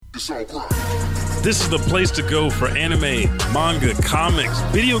This is the place to go for anime, manga, comics,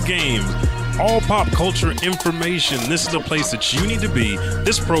 video games, all pop culture information. This is the place that you need to be.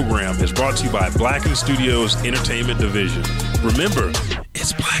 This program is brought to you by Blacken Studios Entertainment Division. Remember,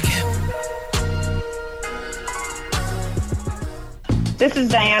 it's Blacken. This is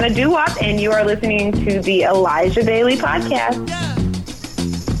Diana Duwop, and you are listening to the Elijah Bailey Podcast.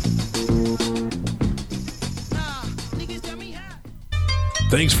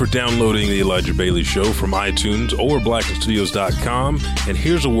 Thanks for downloading the Elijah Bailey Show from iTunes or blackenstudios.com. And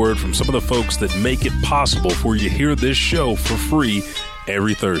here's a word from some of the folks that make it possible for you to hear this show for free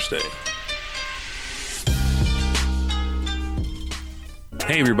every Thursday.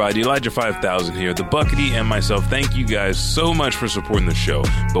 Hey everybody, Elijah 5000 here, the Buckety and myself. Thank you guys so much for supporting the show.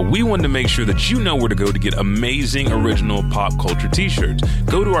 But we wanted to make sure that you know where to go to get amazing original pop culture t-shirts.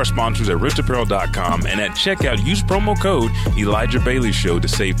 Go to our sponsors at riftapparel.com and at checkout use promo code Elijah Bailey Show to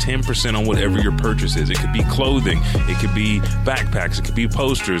save 10% on whatever your purchase is. It could be clothing, it could be backpacks, it could be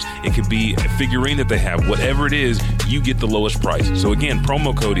posters, it could be a figurine that they have. Whatever it is, you get the lowest price. So again,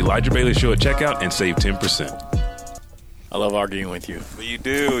 promo code Elijah Bailey Show at checkout and save 10%. I love arguing with you. You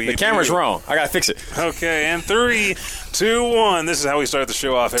do. The camera's wrong. I got to fix it. Okay, and 3, 2, 1. This is how we start the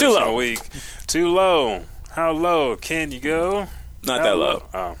show off every single week. Too low. How low can you go? Not that low.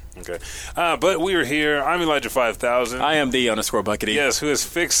 Oh, okay. But we are here. I'm Elijah 5000. I am the _Buckety. Yes, who is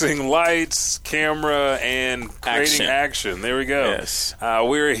fixing lights, camera, and creating action. There we go. Yes.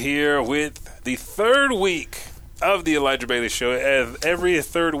 We're here with the third week of the Elijah Bailey Show. Every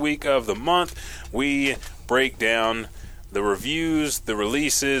third week of the month, we break down the reviews, the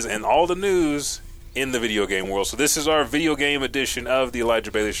releases, and all the news in the video game world. So this is our video game edition of the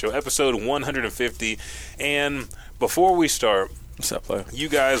Elijah Bailey Show, episode 150. And before we start, what's up, player? You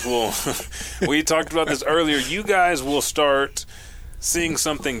guys will, we talked about this earlier, you guys will start seeing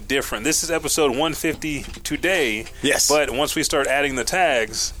something different. This is episode 150 today. Yes. But once we start adding the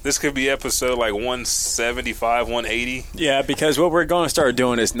tags, this could be episode like 175, 180. Yeah, because what we're going to start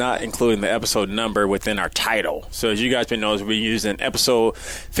doing is not including the episode number within our title. So as you guys know, we're using episode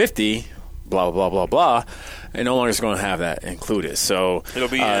 50, blah, blah, blah, blah, and no longer is going to have that included. So it'll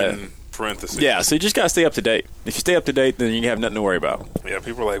be in parentheses. Yeah, so you just got to stay up to date. If you stay up to date, then you have nothing to worry about. Yeah,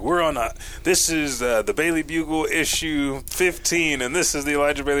 people are like, this is the Bailey Bugle issue 15, and this is the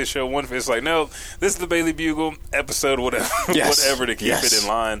Elijah Bailey Show 150. It's like, no, this is the Bailey Bugle episode, whatever, whatever to keep it in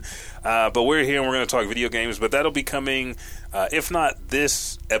line. But we're here and we're going to talk video games, but that'll be coming, if not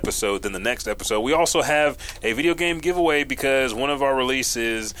this episode, then the next episode. We also have a video game giveaway because one of our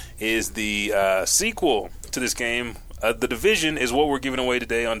releases is the sequel to this game. The Division is what we're giving away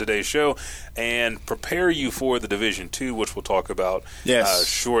today on today's show, and prepare you for the Division 2, which we'll talk about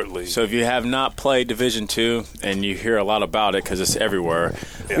shortly. So if you have not played Division 2, and you hear a lot about it because it's everywhere,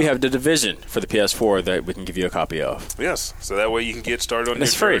 we have the Division for the PS4 that we can give you a copy of. Yes, so that way you can get started on your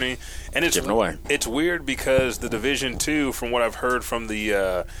journey. And it's given away. It's weird because the Division 2, from what I've heard from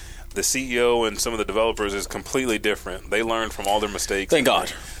the CEO and some of the developers, is completely different. They learned from all their mistakes. Thank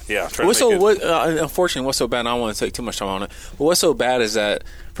God. Yeah. Unfortunately, what's so bad, I don't want to take too much time on it, but what's so bad is that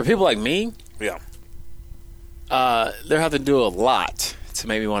for people like me, they have to do a lot to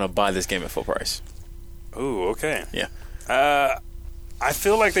make me want to buy this game at full price. Ooh, okay. Yeah. I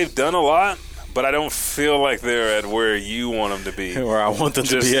feel like they've done a lot, but I don't feel like they're at where you want them to be. Where I want them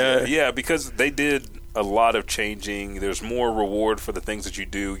to be at. Yeah, because they did a lot of changing. There's more reward for the things that you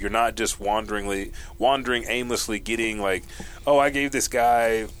do. You're not just wandering aimlessly getting like, oh, I gave this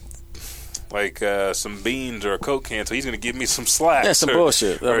guy like some beans or a Coke can, so he's going to give me some slacks. Yeah, some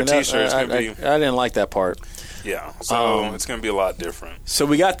bullshit. Or a T-shirt. I didn't like that part. Yeah, so it's going to be a lot different. So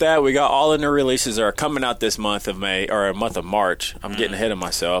we got that. We got all the new releases that are coming out this month of May, or month of March. I'm getting ahead of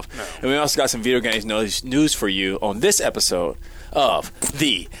myself. No. And we also got some video games news for you on this episode of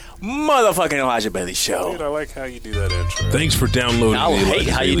the motherfucking Elijah Bailey Show. Dude, I like how you do that intro. Thanks for downloading I hate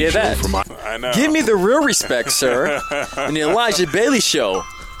how you did that. I know. Give me the real respect, sir. In the Elijah Bailey Show.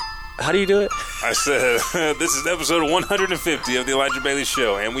 How do you do it? I said, this is episode 150 of the Elijah Bailey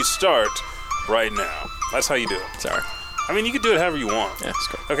Show, and we start right now. That's how you do it. Sorry. I mean, you can do it however you want. Yeah, that's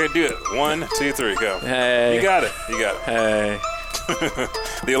cool. Okay, do it. 1, 2, 3, go. Hey. You got it. Hey.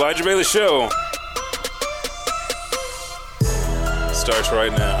 The Elijah Bailey Show starts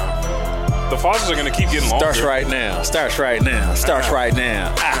right now. The pauses are going to keep getting longer. Starts right now.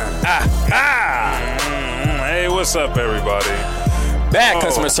 Hey, what's up, everybody? Bad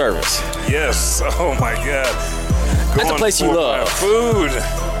customer service. Yes. Oh, my God. That's the place you love. Food.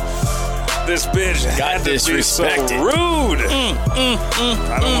 This bitch got disrespected. So rude.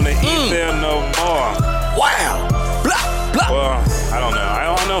 I don't want to eat there no more. Wow. Blah. Well, I don't know.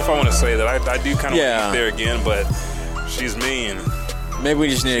 I don't know if I want to say that. I do kind of want to be there again, but she's mean. Maybe we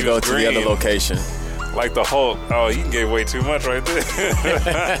just need to go to the other location. Like the Hulk. Oh, you gave way too much right there.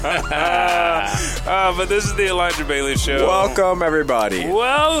 But this is the Elijah Bailey Show. Welcome, everybody.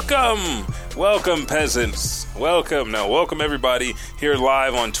 Welcome, peasants. Welcome everybody here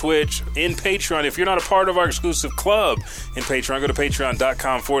live on Twitch, in Patreon. If you're not a part of our exclusive club in Patreon, go to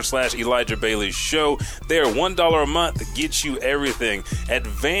patreon.com/Elijah Bailey Show. There, $1 a month gets you everything.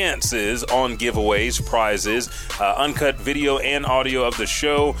 Advances on giveaways, prizes, uncut video and audio of the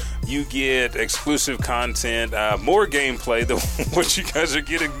show. You get exclusive content, more gameplay than what you guys are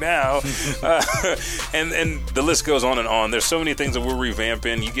getting now. And the list goes on and on. There's so many things that we're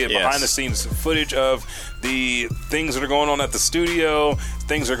revamping. You get behind the scenes footage of the things that are going on at the studio,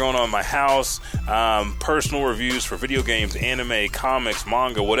 things that are going on in my house, personal reviews for video games, anime, comics,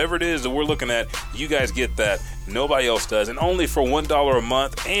 manga, whatever it is that we're looking at. You guys get that. Nobody else does. And only for $1 a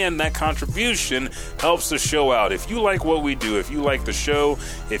month. And that contribution helps the show out. If you like what we do, if you like the show,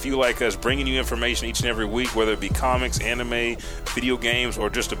 if you like us bringing you information each and every week, whether it be comics, anime, video games,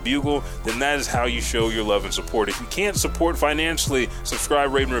 or just a bugle, then that is how you show your love and support. If you can't support financially,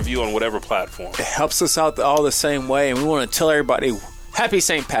 subscribe, rate, and review on whatever platform. It helps us out all the same way. And we want to tell everybody, happy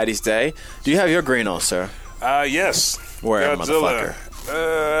St. Patty's Day. Do you have your green on, sir? Yes. Where, motherfucker?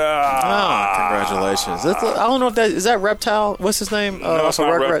 Congratulations. I don't know if that is that Reptile. What's his name? No, it's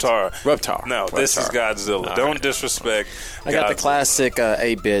not Reptar. Reptar. No, this is Godzilla. All don't disrespect I got the classic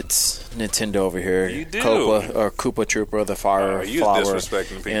 8-bits Nintendo over here. You do. Koopa Trooper, the fire flower,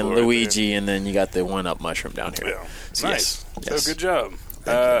 disrespecting people and right Luigi, there. And then you got the 1-up mushroom down here. Yeah. So, nice. Yes. So good job.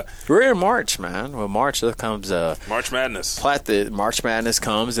 We're in March, man. Well, March comes March Madness. March Madness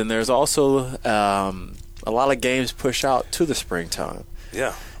comes, and there's also a lot of games push out to the springtime.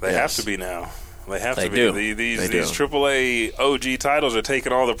 Yeah, they have to be now. They have to be. Do. These AAA OG titles are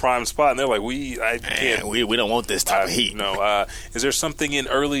taking all the prime spot, and they're like, we don't want this type of heat. No. Is there something in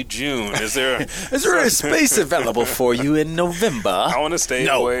early June? Is there a space available for you in November? I want to stay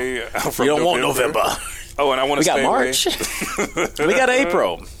away from We don't want November. Oh, and I want to stay March. We got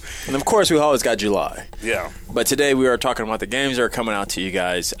April. And, of course, we always got July. Yeah. But today we are talking about the games that are coming out to you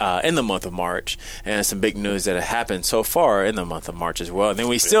guys in the month of March, and some big news that have happened so far in the month of March as well. And then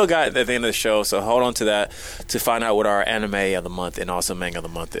we still got at the end of the show, so hold on to that to find out what our anime of the month and also manga of the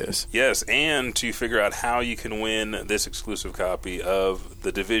month is. Yes, and to figure out how you can win this exclusive copy of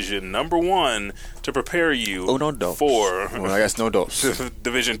The Division #1 to prepare you for... Well, I guess no dos.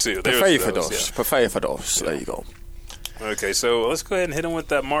 Division 2. Prepare for dos. Prepare for dos. There you go. Okay, so let's go ahead and hit him with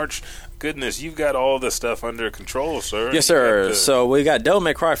that March goodness. You've got all the stuff under control, sir. Yes, sir. So we got Devil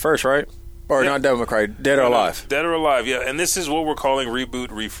May Cry first, right? Or not Devil May Cry, Dead or Alive. Dead or Alive, yeah. And this is what we're calling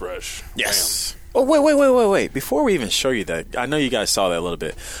Reboot Refresh. Yes. Oh, wait. Before we even show you that, I know you guys saw that a little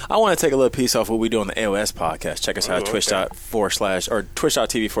bit. I want to take a little piece off what we do on the AOS podcast. Check us out at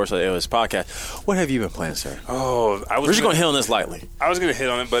twitch.tv/AOS podcast. What have you been playing, sir? Oh, we're just going to hit on this lightly. I was going to hit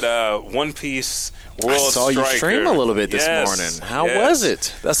on it, but One Piece World Striker. I saw you stream a little bit this morning. How was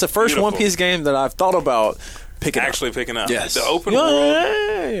it? That's the first One Piece game that I've thought about picking up. Yes. The open world.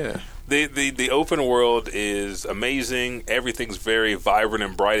 Yeah. The open world is amazing. Everything's very vibrant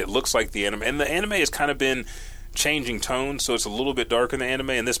and bright. It looks like the anime. And the anime has kind of been changing tones, so it's a little bit darker in the anime,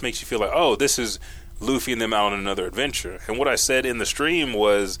 and this makes you feel like, oh, this is Luffy and them out on another adventure. And what I said in the stream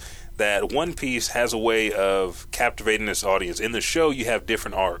was that One Piece has a way of captivating its audience. In the show, you have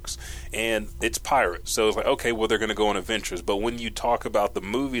different arcs, and it's pirates. So it's like, okay, well, they're going to go on adventures. But when you talk about the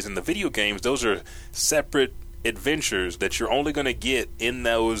movies and the video games, those are separate adventures that you're only going to get in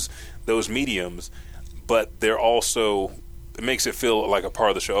those mediums, but they're also, it makes it feel like a part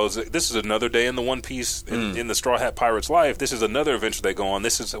of the show. This is another day in the One Piece in the Straw Hat Pirate's life. This is another adventure they go on.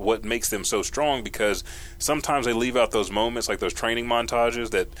 This is what makes them so strong, because sometimes they leave out those moments, like those training montages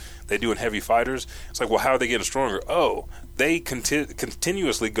that they do in Heavy Fighters. It's like, well, how are they getting stronger? Oh, they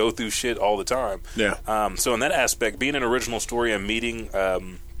continuously go through shit all the time. Yeah. So in that aspect, being an original story and meeting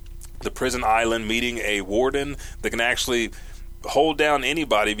the prison island, meeting a warden that can actually hold down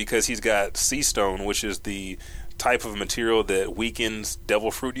anybody because he's got sea stone, which is the type of material that weakens devil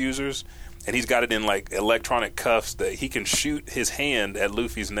fruit users, and he's got it in like electronic cuffs that he can shoot his hand at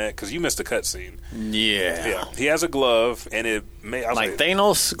Luffy's neck, because you missed a cutscene. Yeah, he has a glove, and like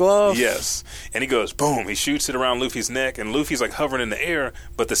Thanos' glove. Yes, and he goes boom. He shoots it around Luffy's neck, and Luffy's like hovering in the air,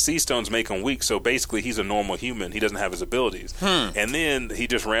 but the sea stones make him weak. So basically, he's a normal human. He doesn't have his abilities. And then he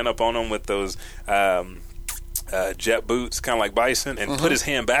just ran up on him with those jet boots, kind of like Bison, and put his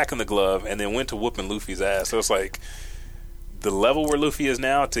hand back in the glove, and then went to whooping Luffy's ass. So it's like the level where Luffy is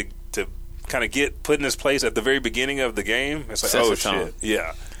now to kind of get put in his place at the very beginning of the game, it's like, oh shit,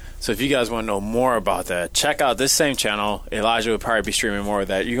 yeah. So if you guys want to know more about that, check out this same channel. Elijah will probably be streaming more of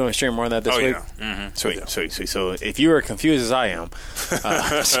that. You going to stream more of that this week? Yeah. Sweet. So if you were confused as I am,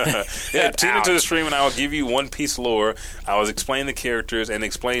 tune into the stream and I will give you One Piece lore. I will explain the characters and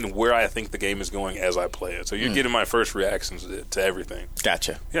explain where I think the game is going as I play it. So you're getting my first reactions to everything.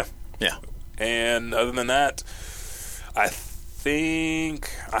 Gotcha. Yeah. And other than that, I think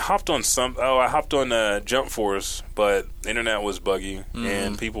I hopped on Jump Force, but the internet was buggy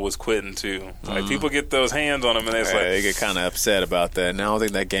and people was quitting too. Like people get those hands on them and they get kind of upset about that. And I don't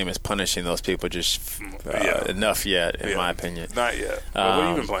think that game is punishing those people just enough yet, in my opinion. Not yet. What have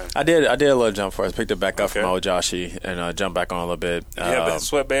you been playing? I did a little Jump Force. Picked it back up from old Joshy and jumped back on a little bit. You have that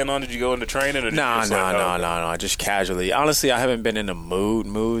sweatband on? Did you go into training? Or No. Just casually. Honestly, I haven't been in the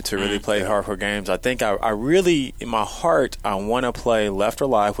mood to really play hardcore games. I think I really, in my heart, I want to play Left or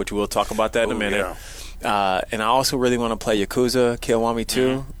Live, which we'll talk about that in a minute. Yeah. And I also really want to play Yakuza Kiwami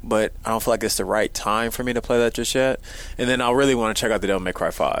 2, but I don't feel like it's the right time for me to play that just yet. And then I really want to check out the Devil May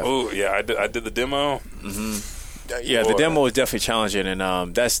Cry 5. Oh, yeah, I did the demo. Yeah, the demo was definitely challenging, and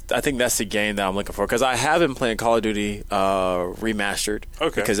I think that's the game that I'm looking for, because I have been playing Call of Duty Remastered,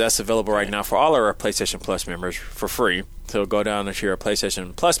 because that's available right now for all our PlayStation Plus members for free. So go down, if you're a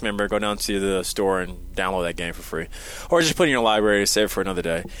PlayStation Plus member, go down to the store and download that game for free, or just put it in your library to save it for another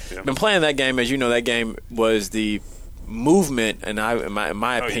day. Yeah. Been playing that game, as you know. That game was the movement, and in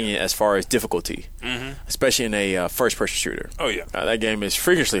my opinion, as far as difficulty, especially in a first-person shooter. Oh yeah, that game is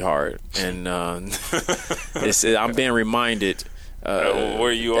freakishly hard, and I'm being reminded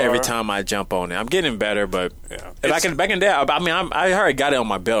where you are every time I jump on it. I'm getting better, but back in the day, I already got it on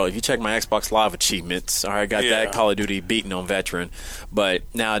my belt. If you check my Xbox Live achievements, I already got that Call of Duty beaten on veteran. But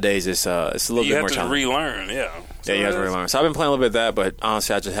nowadays, it's a little bit more challenging. You have to relearn, So you have to relearn. So I've been playing a little bit of that, but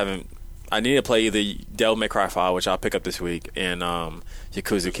honestly, I just haven't. I need to play either Devil May Cry 5, which I'll pick up this week, and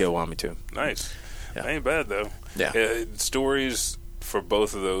Yakuza Kiwami 2. Nice. Yeah. Ain't bad, though. Yeah. Stories for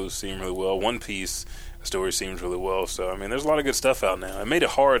both of those seem really well. One Piece story seems really well. So, I mean, there's a lot of good stuff out now. It made it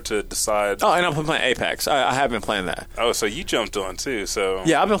hard to decide. Oh, and I'm playing Apex. I have been playing that. Oh, so you jumped on, too. So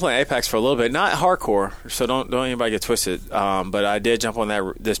yeah, I've been playing Apex for a little bit. Not hardcore, so don't anybody get twisted. But I did jump on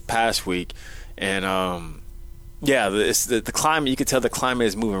that this past week, and the climate, you can tell the climate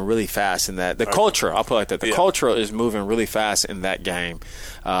is moving really fast in that. The culture, I'll put it like that. The culture is moving really fast in that game.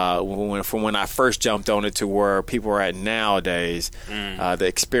 From when I first jumped on it to where people are at nowadays, the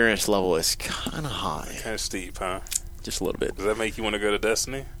experience level is kind of high. Kind of steep, huh? Just a little bit. Does that make you want to go to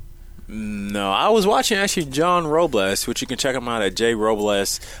Destiny? No, I was watching actually John Robles, which you can check him out at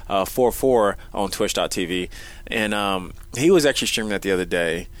jrobles44 on twitch.tv, and he was actually streaming that the other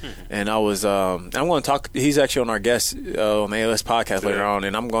day, and I was I'm going to talk. He's actually on our guest on the ALS podcast later on,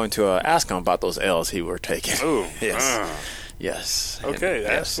 and I'm going to ask him about those L's he were taking. Oh, yes. Okay,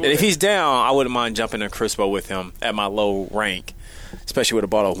 and if he's down, I wouldn't mind jumping in Crucible with him at my low rank, especially with a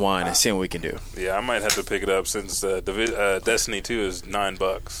bottle of wine, and seeing what we can do. Yeah, I might have to pick it up since Destiny 2 is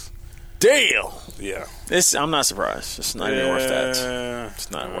 $9. Damn. Yeah. I'm not surprised. It's not even worth that. It's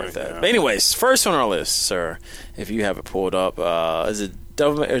not worth that. But anyways, first on our list, sir, if you have it pulled up, is it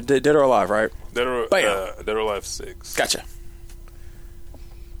Dead or Alive, right? Dead or Alive 6. Gotcha.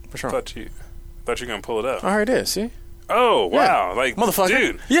 For sure. Thought you were going to pull it up. All right, it is. See? Oh, wow. Yeah. Like, motherfucker.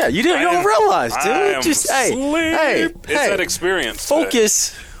 Dude. Yeah, you don't realize, dude. Just, hey. It's that experience.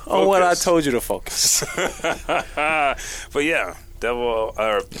 Focus on what I told you to focus. But yeah. Devil,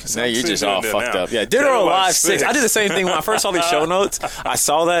 now you're just all fucked up. Yeah, Dead or Alive 6. I did the same thing when I first saw these show notes. I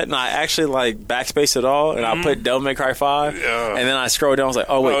saw that and I actually backspaced it all and I put Devil May Cry 5. And then I scrolled down. I was like,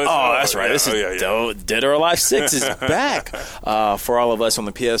 oh wait, that's right. This is Dead or Alive 6 is back for all of us on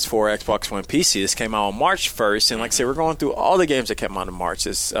the PS4, Xbox One, PC. This came out on March 1st, and like I said, we're going through all the games that came out in March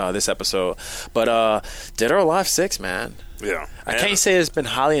this episode. But Dead or Alive 6, man. Yeah, I can't say it's been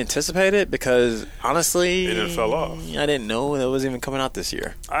highly anticipated because honestly, it didn't fell off. I didn't know that was even coming out this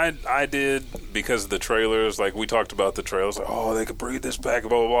year. I did because of the trailers. Like we talked about the trailers. Like, oh, they could bring this back, blah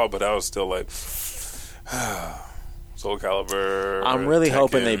blah blah. But I was still like, Soul Calibur. I'm really Tekken.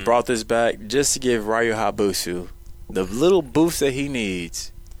 hoping they brought this back just to give Ryu Hayabusa the little boost that he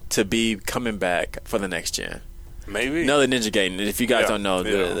needs to be coming back for the next gen. Maybe another Ninja Gaiden. If you guys don't know,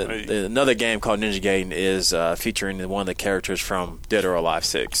 another game called Ninja Gaiden is featuring one of the characters from Dead or Alive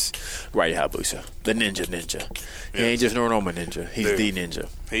 6, Ryu Hayabusa, the ninja. He ain't just no normal ninja. He's the ninja.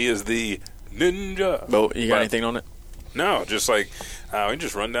 He is the ninja. But you got anything on it? No, just like we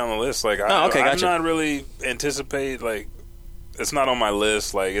just run down the list. Like gotcha. I'm not really anticipate like it's not on my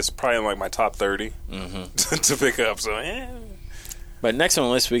list. Like it's probably in like my top 30 to pick up. So But next on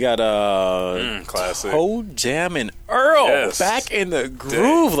the list, we got classic. Toe Jam and Earl back in the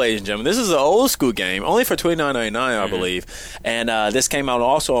groove, ladies and gentlemen. This is an old school game, only for $29.99, I believe. And this came out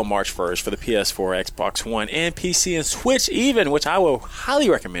also on March 1st for the PS4, Xbox One, and PC and Switch even, which I will highly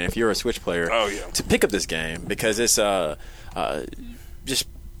recommend if you're a Switch player to pick up this game because it's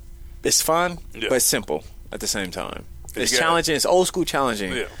it's fun, but it's simple at the same time. It's challenging. It's old school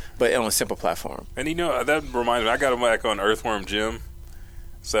challenging, but on a simple platform. And that reminds me, I got him back on Earthworm Jim.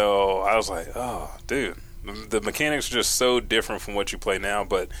 So I was like, oh, dude, the mechanics are just so different from what you play now.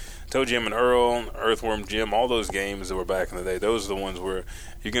 But Toe Jam and Earl, Earthworm Jim, all those games that were back in the day, those are the ones where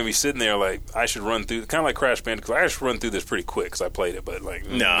you're going to be sitting there like, I should run through, kind of like Crash Bandicoot, I should run through this pretty quick because I played it. But like,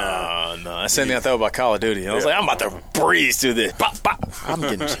 no. I said I thought about Call of Duty. I was like, I'm about to breeze through this. Bop, bop. I'm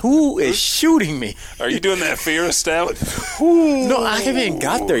getting, who is shooting me? Are you doing that fear stab? No, I haven't even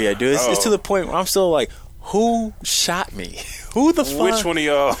got there yet, dude. It's to the point where I'm still like, who shot me? Who the fuck? Which one of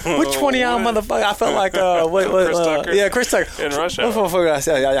y'all? Which one of y'all motherfucker? I felt like Chris Tucker? Yeah, Chris Tucker. In Russia. What motherfucker I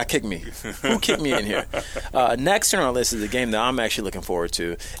said? Y'all kicked me. Who kicked me in here? Next on our list is a game that I'm actually looking forward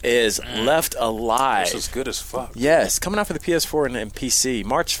to. Is Left Alive. This is good as fuck. Yes, coming out for the PS4 and PC,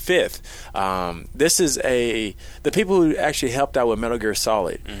 March 5th. This is the people who actually helped out with Metal Gear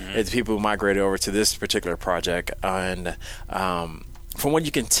Solid. It's the people who migrated over to this particular project, and from what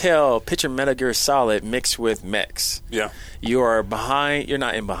you can tell, picture Metal Gear Solid mixed with mechs. Yeah. You are behind, you're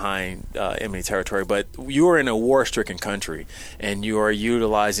not in behind enemy territory, but you are in a war-stricken country, and you are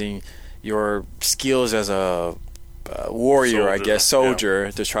utilizing your skills as a warrior, soldier,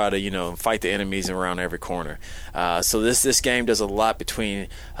 to try to, fight the enemies around every corner. So this game does a lot between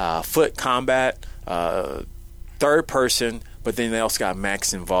foot combat, third person, but then they also got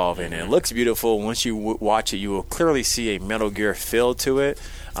mechs involved in it. It looks beautiful. Once you watch it, you will clearly see a Metal Gear feel to it.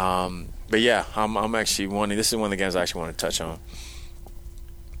 But yeah, I'm actually wanting. This is one of the games I actually want to touch on.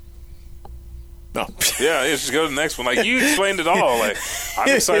 No. Yeah, just go to the next one. Like, you explained it all. Like,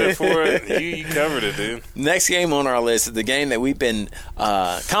 I'm excited for it. You covered it, dude. Next game on our list is the game that we've been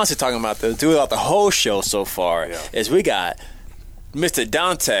constantly talking about throughout the whole show so far. Is we got Mr.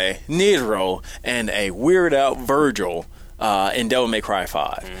 Dante, Nero, and a Weird Out Virgil in Devil May Cry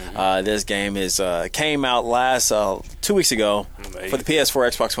 5. This game came out last 2 weeks ago for the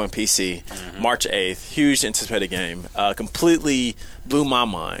PS4, Xbox One, PC, March 8th. Huge anticipated game. Completely blew my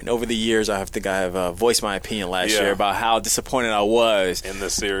mind. Over the years, I think I have voiced my opinion last year about how disappointed I was in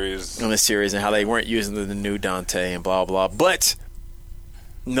the series and how they weren't using the new Dante and blah, blah. But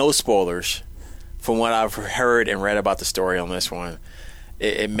no spoilers. From what I've heard and read about the story on this one,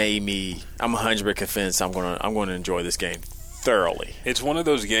 it made me. I'm 100% convinced I'm going to enjoy this game thoroughly. It's one of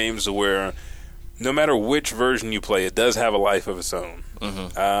those games where no matter which version you play, it does have a life of its own.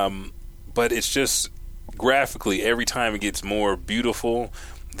 But it's just graphically, every time it gets more beautiful.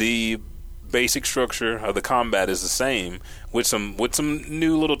 The basic structure of the combat is the same with some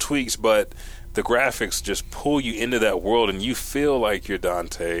new little tweaks, but the graphics just pull you into that world, and you feel like you're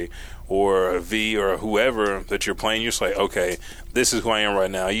Dante or V or whoever that you're playing. You're just like, okay, this is who I am right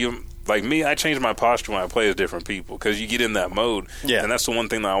now. You like me, I change my posture when I play as different people because you get in that mode. Yeah. And that's the one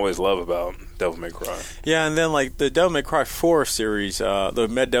thing that I always love about Devil May Cry. Yeah, and then like the Devil May Cry 4 series, the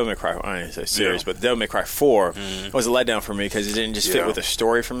Devil May Cry, I didn't say series, but the Devil May Cry 4 was a letdown for me because it didn't just fit with the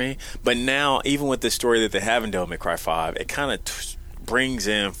story for me. But now, even with the story that they have in Devil May Cry 5, it kind of brings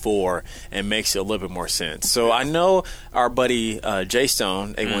in 4 and makes it a little bit more sense. So I know our buddy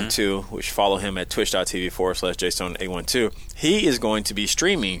J-Stone 812, which follow him at twitch.tv/J-Stone 812, he is going to be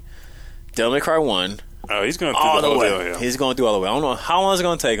streaming Devil May Cry 1. Oh, he's going through all the whole deal, yeah. He's going through all the way. I don't know how long it's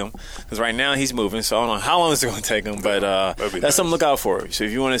going to take him because right now he's moving, so I don't know how long it's going to take him. But that's something to look out for. So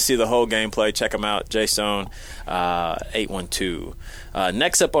if you want to see the whole gameplay, check him out, J-Stone 812.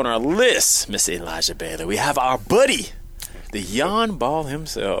 Next up on our list, Miss Elijah Bailey, we have our buddy, the Yawn Ball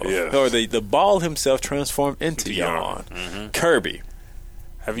himself, or the Ball himself transformed into Yawn. Kirby.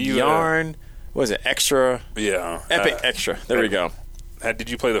 Have you Yarn? What is it? Extra? Yeah, Epic Extra. There we go.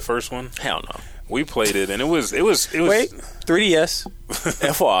 Did you play the first one? Hell no. We played it, and it was. Wait, 3DS.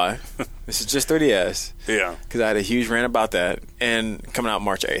 FYI, this is just 3DS. Yeah, because I had a huge rant about that, and coming out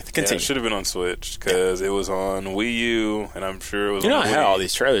March 8th. Continue. Yeah, it should have been on Switch because it was on Wii U, and I'm sure it was. I had all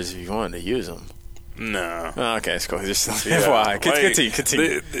these trailers if you wanted to use them. No. Oh, okay, it's cool. Just FYI.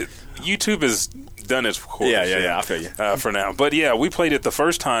 Continue. YouTube has done its course. Yeah. I feel you. For now, but yeah, we played it the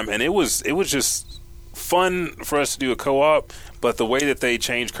first time, and it was just fun for us to do a co-op. But the way that they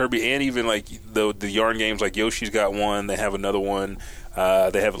changed Kirby, and even like the Yarn games, like Yoshi's got one, they have another one.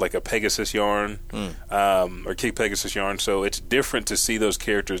 They have like a Pegasus yarn, or King Pegasus yarn. So it's different to see those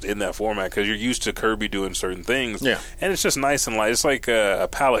characters in that format because you're used to Kirby doing certain things. Yeah. And it's just nice and light. It's like a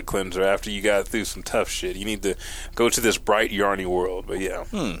palate cleanser after you got through some tough shit. You need to go to this bright, yarny world. But yeah.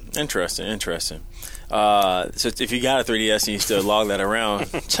 Interesting. So if you got a 3DS and you still log that around,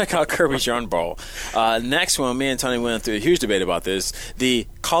 check out Kirby's Yarn Ball. Next one, me and Tony went through a huge debate about this. The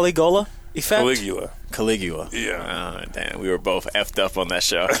Caligula effect? Caligula. Yeah. Damn, we were both effed up on that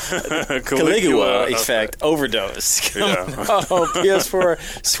show. Caligula effect overdose.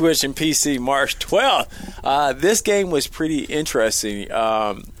 PS4, Switch, and PC March 12th. This game was pretty interesting.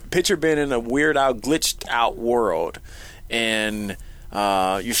 Picture being in a weird out, glitched out world. And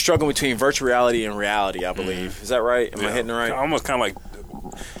you're struggling between virtual reality and reality, I believe. Is that right? Am I hitting it right? Almost kind of like...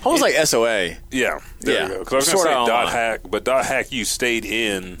 Almost like SOA. Yeah, there you go. Because I was going to say Dot Hack, but Dot Hack, you stayed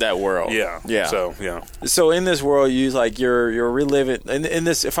in that world. Yeah. So, yeah. So in this world, you're reliving. In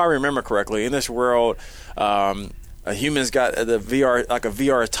this, if I remember correctly, in this world, a human's got the VR, like a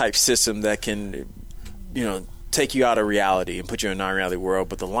VR type system that can, take you out of reality and put you in a non-reality world.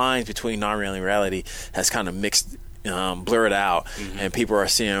 But the lines between non-reality and reality has kind of mixed, blurred out, and people are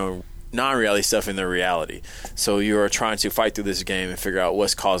seeing non-reality stuff in their reality. So you're trying to fight through this game and figure out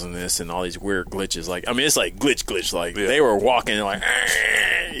what's causing this and all these weird glitches. It's like glitch. Like they were walking like,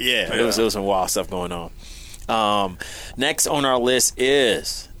 there was some wild stuff going on. Next on our list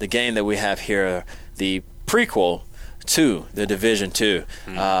is the game that we have here, the prequel to The Division 2.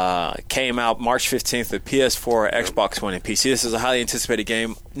 Came out March 15th with PS4, Xbox One, and PC. This is a highly anticipated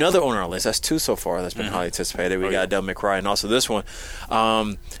game. Another on our list. That's two so far that's been highly anticipated. We got Devil May Cry and also this one.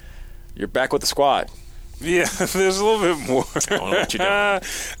 You're back with the squad. Yeah, there's a little bit more. I don't know what you're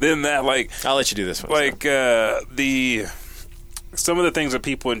than doing. that. I'll let you do this one. Some of the things that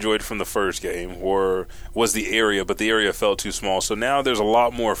people enjoyed from the first game was the area, but the area felt too small. So now there's a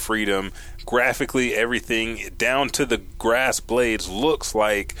lot more freedom. Graphically, everything down to the grass blades looks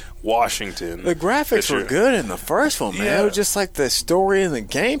like Washington. The graphics were good in the first one, man. Yeah. It was just like the story and the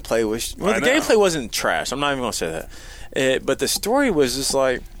gameplay was. Well, the gameplay wasn't trash. I'm not even gonna say that. But the story was just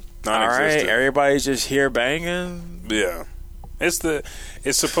like, all right, everybody's just here banging. Yeah, it's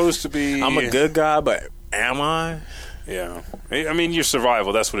supposed to be. I'm a good guy, but am I? Yeah, I mean, your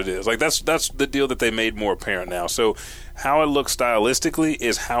survival. That's what it is. Like that's the deal that they made more apparent now. So how it looks stylistically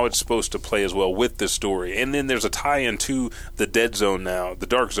is how it's supposed to play as well with the story. And then there's a tie-in to the dead zone now, the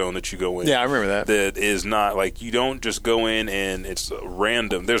dark zone that you go in. Yeah, I remember that. That is not like you don't just go in and it's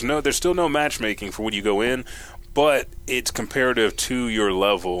random. There's still no matchmaking for when you go in. But it's comparative to your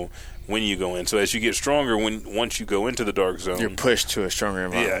level when you go in. So as you get stronger, once you go into the dark zone, you're pushed to a stronger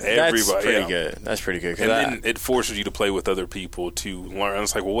environment. Yeah, everybody. That's pretty good. That's pretty good. And then it forces you to play with other people to learn. And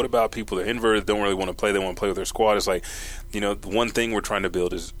it's like, well, what about people that are inverted, don't really want to play? They want to play with their squad. It's like, the one thing we're trying to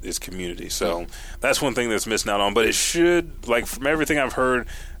build is community. So that's one thing that's missing out on. But it should, like from everything I've heard,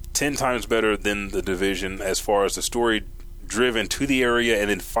 10 times better than The Division as far as the story driven to the area and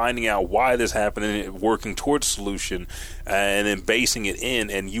then finding out why this happened and working towards solution and then basing it in,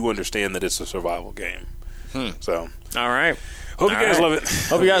 and you understand that it's a survival game. So, all right. Hope you guys love it.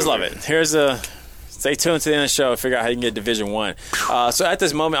 Hope you guys love it. Stay tuned to the end of the show and figure out how you can get Division 1. So at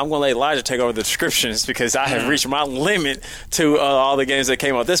this moment, I'm going to let Elijah take over the descriptions because I have reached my limit to all the games that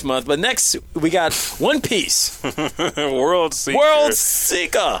came out this month. But next, we got One Piece. World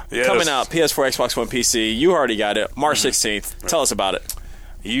Seeker. Yes. Coming out, PS4, Xbox One, PC. You already got it. March 16th. Tell us about it.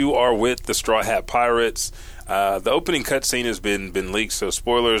 You are with the Straw Hat Pirates. The opening cutscene has been leaked, so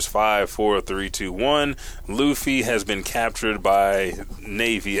spoilers, 5, 4, 3, 2, 1. Luffy has been captured by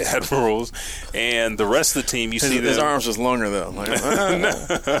Navy admirals, and the rest of the team, his arms was longer, though.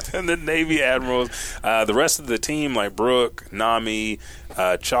 And the Navy admirals, the rest of the team, like Brook, Nami,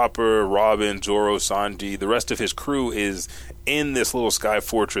 Chopper, Robin, Zoro, Sanji, the rest of his crew is in this little sky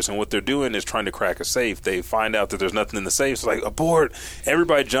fortress, and what they're doing is trying to crack a safe. They find out that there's nothing in the safe. It's like, abort.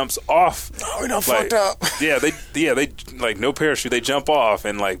 Everybody jumps off. Oh, we done fucked up. They like no parachute. They jump off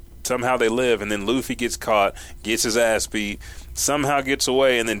and like somehow they live, and then Luffy gets caught, gets his ass beat, somehow gets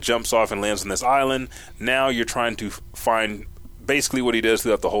away, and then jumps off and lands on this island. Now you're trying to find basically what he does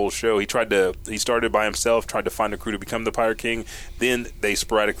throughout the whole show. He started by himself, tried to find a crew to become the Pirate King. Then they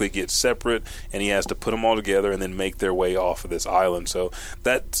sporadically get separate, and he has to put them all together and then make their way off of this island. So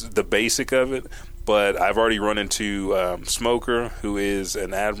that's the basic of it. But I've already run into Smoker, who is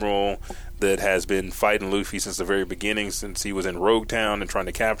an admiral that has been fighting Luffy since the very beginning, since he was in Rogue Town and trying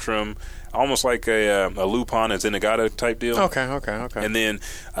to capture him. Almost like a Lupin and Zenigata type deal. Okay. And then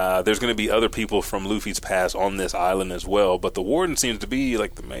there's going to be other people from Luffy's past on this island as well. But the Warden seems to be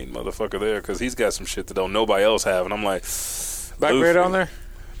like the main motherfucker there because he's got some shit that nobody else have. And I'm like, Black Beard on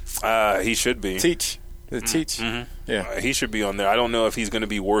there? He should be. Teach. Teach? Mm-hmm. Yeah. He should be on there. I don't know if he's going to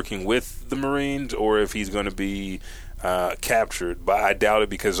be working with the Marines or if he's going to be captured, but I doubt it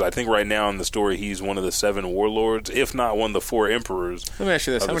because I think right now in the story he's one of the 7 warlords, if not one of the 4 emperors. Let me ask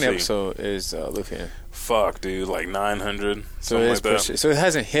you this: how many episodes is Luffy in? Fuck, dude, like 900. So it is like that. So it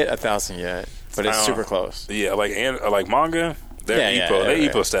hasn't hit 1,000 yet, but it's super close. Yeah, like manga, they're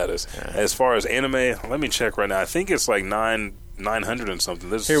EPO status. Yeah. As far as anime, let me check right now. I think it's like 900 and something.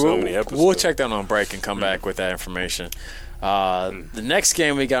 There's many episodes. We'll check that on break and come back with that information. The next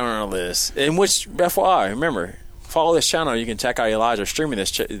game we got on our list, in which FYI, remember, follow this channel. You can check out Elijah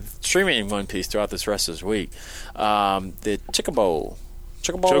streaming One Piece throughout this rest of this week. The Chocobo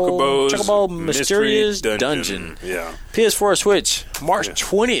Mysterious Dungeon. Yeah. PS4 Switch, March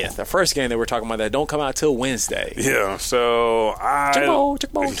 20th. The first game that we're talking about that don't come out till Wednesday. Yeah, so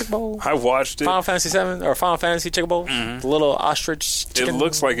Chocobo. I watched it. Final Fantasy 7 or Final Fantasy Chocobo. Mm-hmm. The little ostrich chicken. It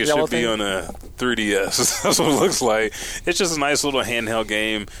looks like it should be on a 3DS. That's what it looks like. It's just a nice little handheld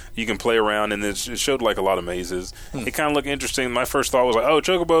game. You can play around, and it showed like a lot of mazes. It kind of looked interesting. My first thought was like, oh,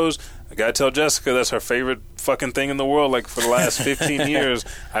 Chocobos. I gotta tell Jessica that's her favorite fucking thing in the world. Like for the last 15 years,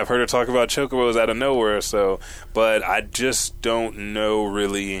 I've heard her talk about Chocobos out of nowhere. So, but I just don't know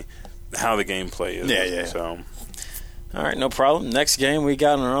really how the gameplay is. Yeah. So, all right, no problem. Next game we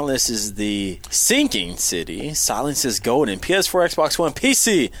got on our list is the Sinking City. Silence is Golden. PS4, Xbox One,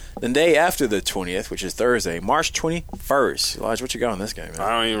 PC. The day after the 20th, which is Thursday, March 21st. Elijah, what you got on this game, man?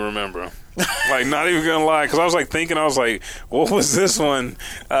 I don't even remember. Like, not even gonna lie, because I was like thinking, I was like, what was this one?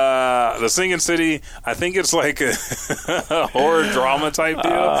 The Singing City, I think it's like a horror drama type deal,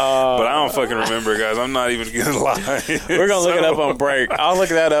 but I don't fucking remember, guys. I'm not even gonna lie. We're gonna look it up on break. I'll look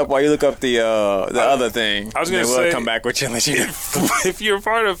that up while you look up the other thing. I was gonna say, we'll come back with you and let you know. If you're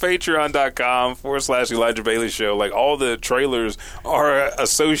part of patreon.com/Elijah Bailey Show, like all the trailers are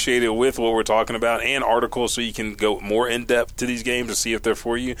associated with what we're talking about and articles, so you can go more in depth to these games to see if they're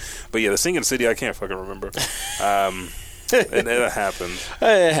for you. But yeah, the Singing City, I can't fucking remember. It happens.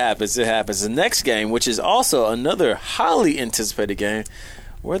 It happens. The next game, which is also another highly anticipated game,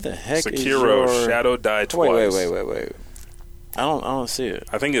 where the heck Sekiro, is your... Shadow Die Twice. Wait. I don't see it.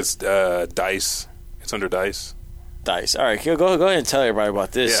 I think it's Dice. It's under Dice. Dice. All right, go ahead and tell everybody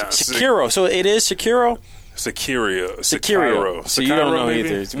about this. Yeah, Sekiro. So it is Sekiro? Sekiro. So you don't know maybe?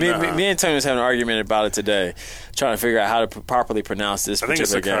 either. Me and Tony was having an argument about it today, trying to figure out how to properly pronounce this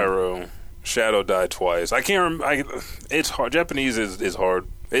particular game. I think it's Sekiro. Shadow Die Twice. I can't remember. It's hard. Japanese is hard.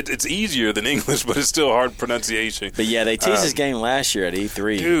 It's easier than English, but it's still hard pronunciation. But yeah, they teased this game last year at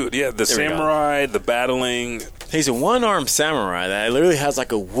E3. Dude, yeah, the samurai, the battling. He's a one-armed samurai that literally has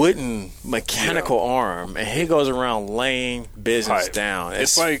like a wooden mechanical arm, and he goes around laying business down.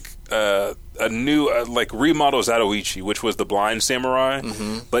 It's like a new like remodel Zatoichi, which was the blind samurai,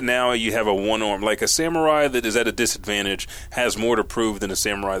 but now you have a one-arm. Like a samurai that is at a disadvantage has more to prove than a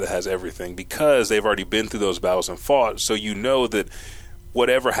samurai that has everything, because they've already been through those battles and fought, so you know that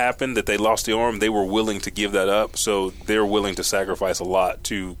whatever happened, that they lost the arm, they were willing to give that up, so they're willing to sacrifice a lot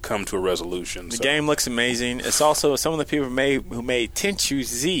to come to a resolution. The game looks amazing. It's also some of the people who made Tenchu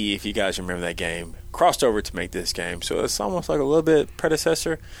Z, if you guys remember that game, crossed over to make this game, so it's almost like a little bit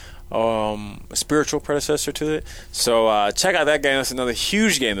predecessor, a spiritual predecessor to it. So check out that game. That's another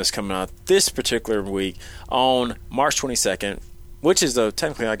huge game that's coming out this particular week on March 22nd, which is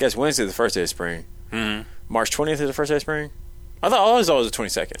technically, I guess, Wednesday, the first day of spring. March 20th is the first day of spring? I thought it was always the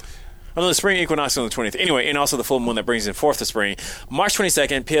 22nd. I know the spring equinox on the 20th. Anyway, and also the full moon that brings in forth the spring. March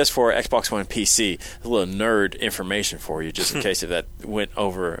 22nd, PS4, Xbox One, PC. A little nerd information for you, just in case if that went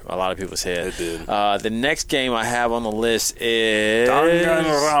over a lot of people's head. It did. The next game I have on the list is...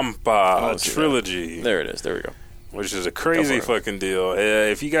 Danganronpa, a trilogy. There it is. There we go. Which is a crazy fucking deal.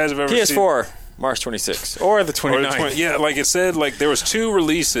 If you guys have ever PS4. March 26th or the 29th. Yeah, like it said, like there was 2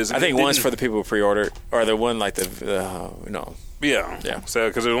 releases. I think one's for the people who pre-ordered, or the one like Yeah. So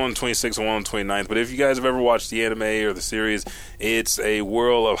because there's one on the 26th and one on the 29th. But if you guys have ever watched the anime or the series, it's a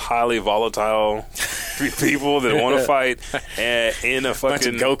world of highly volatile people that want to fight in a fucking bunch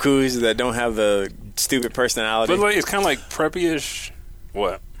of Gokus that don't have the stupid personality. But like it's kind of like preppy-ish.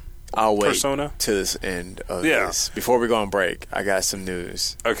 What? I'll wait Persona? to this end of this. Before we go on break, I got some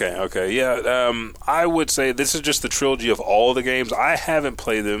news. Okay. Yeah, I would say this is just the trilogy of all the games. I haven't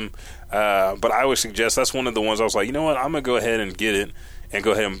played them, but I would suggest that's one of the ones I was like, you know what, I'm going to go ahead and get it and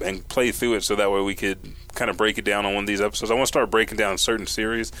go ahead and play through it so that way we could kind of break it down on one of these episodes. I want to start breaking down certain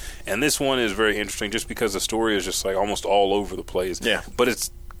series, and this one is very interesting just because the story is just like almost all over the place. Yeah. But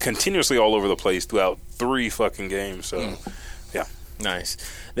it's continuously all over the place throughout 3 fucking games, so... Yeah. Nice.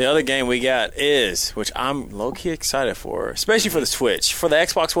 The other game we got is, which I'm low-key excited for, especially for the Switch. For the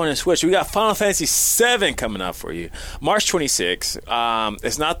Xbox One and Switch, we got Final Fantasy VII coming up for you. March 26th.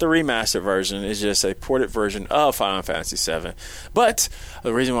 It's not the remastered version. It's just a ported version of Final Fantasy VII. But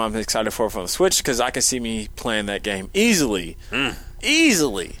the reason why I'm excited for it from the Switch is because I can see me playing that game easily.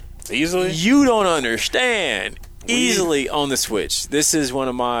 Easily? You don't understand. Easily on the Switch. This is one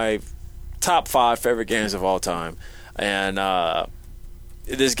of my top 5 favorite games of all time. And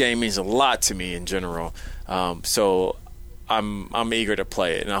this game means a lot to me in general, so I'm eager to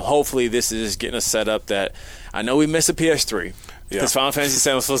play it. And hopefully this is getting us set up that I know we missed a PS3 because Final Fantasy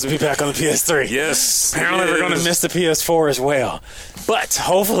VII was supposed to be back on the PS3. Yes, apparently we're going to miss the PS4 as well. But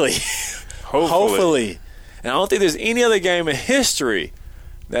hopefully, and I don't think there's any other game in history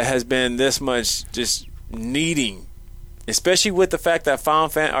that has been this much just needing. Especially with the fact that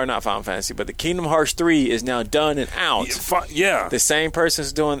not Final Fantasy, but the Kingdom Hearts 3 is now done and out. Yeah. The same person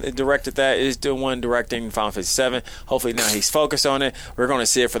who's directed that is the one directing Final Fantasy 7. Hopefully now he's focused on it. We're going to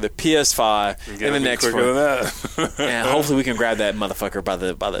see it for the PS5 in the next one. And hopefully we can grab that motherfucker by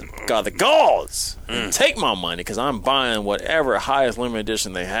the galls and take my money because I'm buying whatever highest limited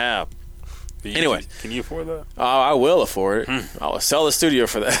edition they have. Anyway, can you afford that? I will afford it. I will sell the studio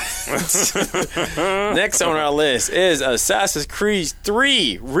for that. Next on our list is Assassin's Creed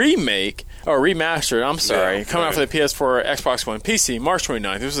 3 remake or remastered. I'm sorry, coming out for the PS4, Xbox One, PC, March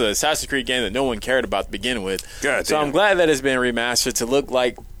 29th. This was an Assassin's Creed game that no one cared about to begin with. I'm glad that it's been remastered to look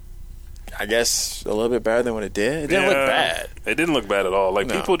like, I guess, a little bit better than what it did. It didn't look bad. It didn't look bad at all. Like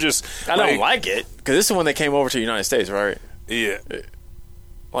people just, I don't like it because this is the one that came over to the United States, right? Yeah.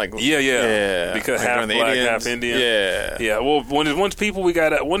 Yeah. Because like half black, Indians. half Indian. Yeah. Well, once we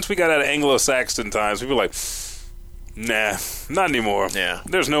got out of Anglo-Saxon times, people were like, nah, not anymore. Yeah.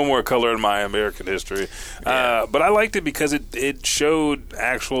 There's no more color in my American history. Yeah. But I liked it because it showed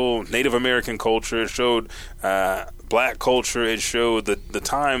actual Native American culture. It showed black culture. It showed the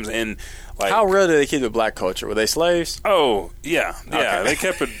times and. Like, how real did they keep the black culture? Were they slaves? Oh, yeah. Okay. They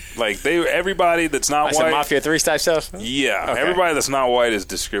kept it like everybody that's not white. Mafia 3 type stuff? Yeah. Okay. Everybody that's not white is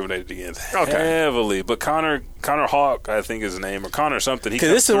discriminated against heavily. But Connor Hawk, I think is his name, or Connor something. Because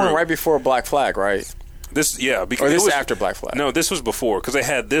this is the one right before Black Flag, right? Because or this was after Black Flag? No, this was before. Because they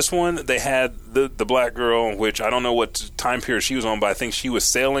had this one. They had the black girl, which I don't know what time period she was on, but I think she was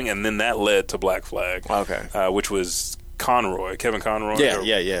sailing, and then that led to Black Flag. Okay. Which was Kevin Conroy.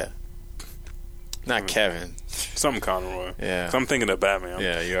 Yeah. Not Kevin. Something Conroy. Yeah. So I'm thinking of Batman.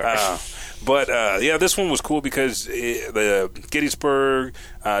 Yeah, you are. But this one was cool because the Gettysburg,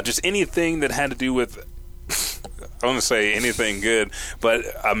 just anything that had to do with, I want to say anything good, but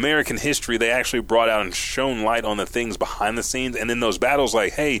American history, they actually brought out and shone light on the things behind the scenes. And then those battles,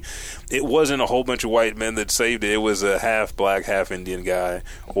 like, hey, it wasn't a whole bunch of white men that saved it. It was a half black, half Indian guy.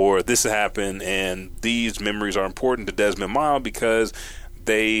 Or this happened, and these memories are important to Desmond Miles because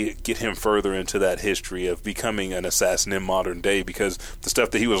they get him further into that history of becoming an assassin in modern day, because the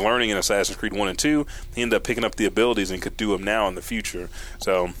stuff that he was learning in Assassin's Creed 1 and 2, he ended up picking up the abilities and could do them now in the future.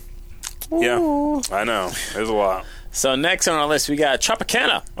 So, yeah, I know. There's a lot. So next on our list, we got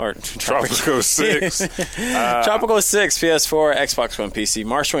Tropicana, or Tropico 6. Tropico 6, PS4, Xbox One, PC,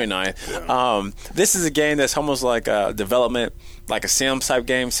 March 29th. Yeah. This is a game that's almost like a development, like a Sim-type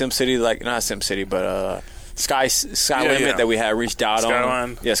game, SimCity, like, not SimCity, but Sky Limit that we had reached out Skyline.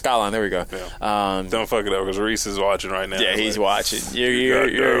 on. Yeah, Skyline. There we go. Yeah. Don't fuck it up because Reese is watching right now. Yeah, he's watching.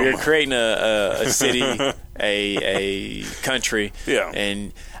 You're creating a city, a country. Yeah.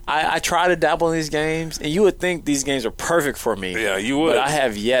 And I try to dabble in these games, and you would think these games are perfect for me. Yeah, you would. But I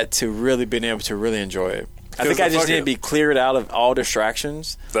have yet to really been able to really enjoy it. I think I just need to be cleared out of all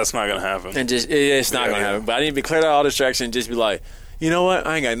distractions. That's not going to happen. And it's not going to happen. But I need to be cleared out of all distractions and just be like, you know what?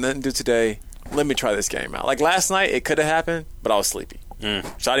 I ain't got nothing to do today. Let me try this game out. Like last night, it could have happened, but I was sleepy. So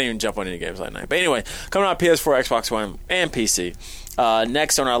I didn't even jump on any games last night. But anyway, coming out PS4, Xbox One, and PC.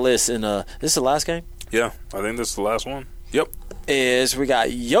 Next on our list, and this is the last game? Yeah, I think this is the last one. Yep. Is we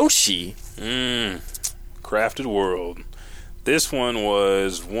got Yoshi. Crafted World. This one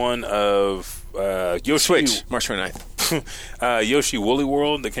was one of Yoshi. Switch, March 29th. Yoshi Woolly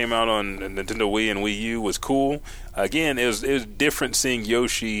World that came out on Nintendo Wii and Wii U was cool. Again, it was different seeing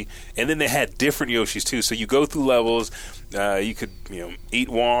Yoshi, and then they had different Yoshis too. So you go through levels. You could eat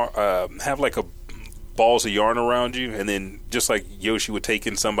have like a balls of yarn around you, and then just like Yoshi would take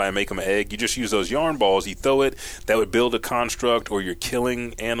in somebody and make them an egg, you just use those yarn balls, you throw it, that would build a construct, or you're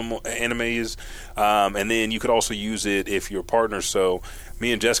killing enemies, and then you could also use it if you're partners. So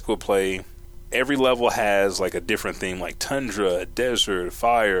me and Jessica would play every level has like a different theme, like tundra, desert,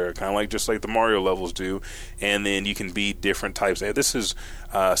 fire, kind of like just like the Mario levels do. And then you can beat different types. Hey, this is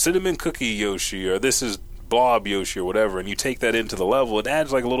cinnamon cookie Yoshi, or this is blob Yoshi, or whatever. And you take that into the level. It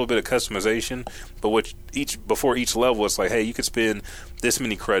adds like a little bit of customization. But before each level, it's like, hey, you could spend this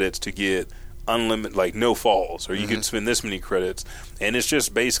many credits to get unlimited, like no falls, or you can spend this many credits, and it's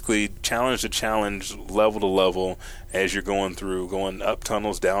just basically challenge to challenge, level to level, as you're going up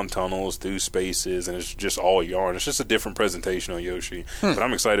tunnels, down tunnels, through spaces, and it's just all yarn. It's just a different presentation on Yoshi, but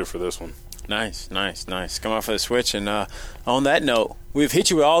I'm excited for this one. Nice. Come out for the Switch. And on that note, we've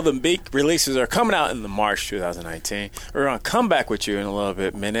hit you with all the big releases that are coming out in the March 2019. We're going to come back with you in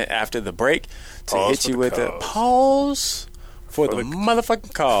a minute after the break to hit you with a pause for the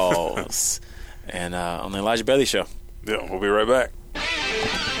motherfucking calls. And on the Elijah Bailey Show. Yeah, we'll be right back.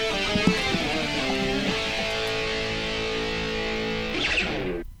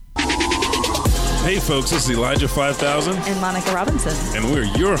 Hey folks, this is Elijah 5000 and Monica Robinson, and we're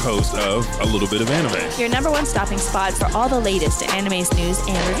your host of A Little Bit of Anime, your number one stopping spot for all the latest anime's news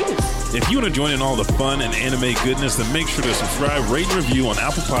and reviews. If you want to join in all the fun and anime goodness, then make sure to subscribe, rate, and review on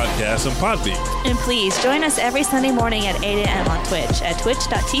Apple Podcasts and Podbean. And please join us every Sunday morning at 8 a.m. on Twitch at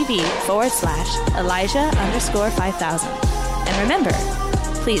twitch.tv/Elijah_5000. And remember,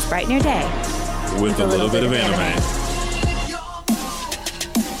 please brighten your day with a little bit of anime.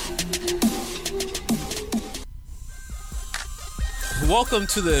 Welcome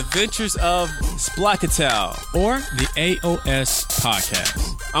to the Adventures of Splakatel, or the AOS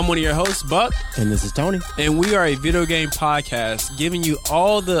podcast. I'm one of your hosts, Buck. And this is Tony. And we are a video game podcast giving you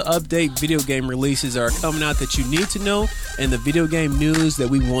all the update video game releases that are coming out that you need to know and the video game news that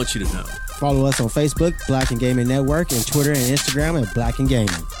we want you to know. Follow us on Facebook, Black and Gaming Network, and Twitter and Instagram at Black and Gaming.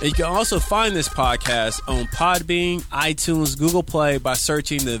 And you can also find this podcast on Podbean, iTunes, Google Play by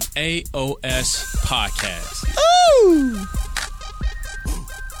searching the AOS podcast. Ooh!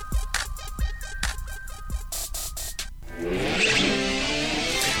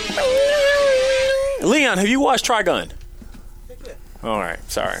 Leon, have you watched Trigun? All right,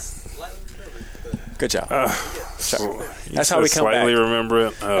 sorry. Good job. That's how we come back. Slightly remember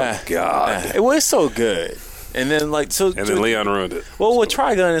it. Oh God, it was so good. And then then Leon ruined it. Well, with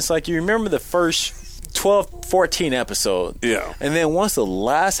Trigun, it's like you remember the first 12, 14 episodes. Yeah. And then once the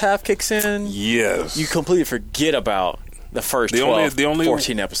last half kicks in, yes, you completely forget about the first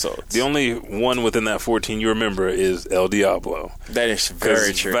 14 episodes. The only one within that 14 you remember is El Diablo. That is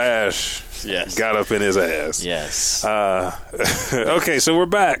very true. Vash got up in his ass. Yes. Okay, so we're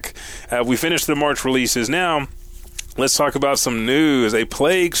back. We finished the March releases. Now, let's talk about some news. A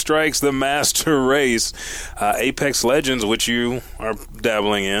plague strikes the master race. Apex Legends, which you are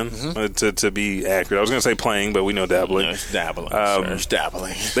dabbling in, to be accurate. I was going to say playing, but we know dabbling. No, it's dabbling. It's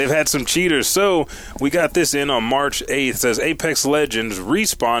dabbling. They've had some cheaters. So we got this in on March 8th. It says Apex Legends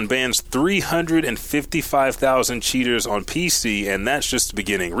Respawn bans 355,000 cheaters on PC, and that's just the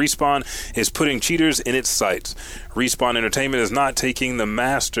beginning. Respawn is putting cheaters in its sights. Respawn Entertainment is not taking the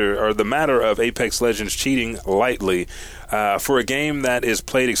matter of Apex Legends cheating lightly. For a game that is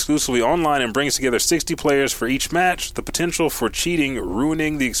played exclusively online and brings together 60 players for each match, the potential for cheating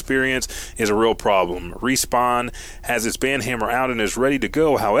ruining the experience is a real problem. Respawn has its ban hammer out and is ready to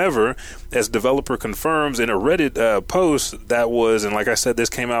go. However, as developer confirms in a Reddit post that was, and like I said, this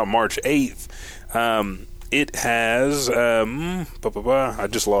came out March 8th, it has I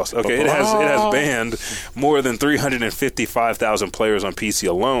just lost. Okay, it has banned more than 355,000 players on PC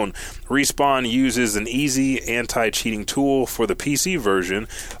alone. Respawn uses an easy anti-cheating tool for the PC version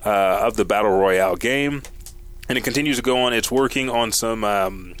of the Battle Royale game, and it continues to go on. It's working on some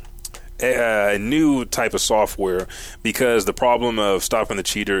a new type of software because the problem of stopping the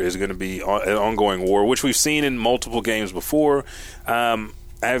cheater is going to be an ongoing war, which we've seen in multiple games before.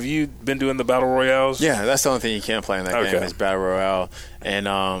 Have you been doing the Battle Royales? Yeah, that's the only thing you can't play in that game is Battle Royale. And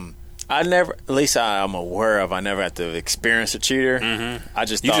I never, at least I'm aware of, I never had to experience a cheater. Mm-hmm.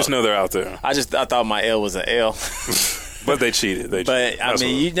 You just know they're out there. I thought my L was an L. But they cheated. I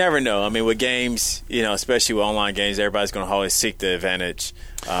mean, you never know. I mean, with games, especially with online games, everybody's going to always seek the advantage.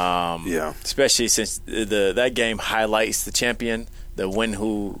 Especially since that game highlights the champion, the one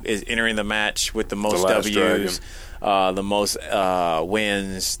who is entering the match with the most W's. The most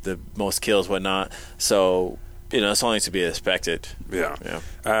wins, the most kills, whatnot. So it's only to be expected. Yeah.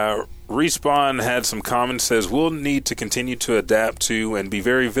 Respawn had some comments, says, we'll need to continue to adapt to and be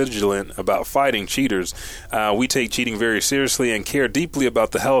very vigilant about fighting cheaters. We take cheating very seriously and care deeply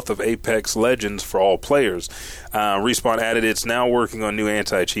about the health of Apex Legends for all players. Respawn added it's now working on new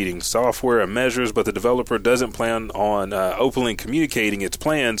anti-cheating software and measures, but the developer doesn't plan on openly communicating its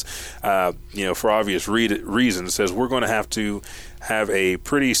plans, for obvious reasons. Says we're going to have a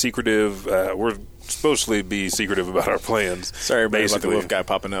pretty secretive, we're supposed to be secretive about our plans. Sorry, everybody, about the wolf guy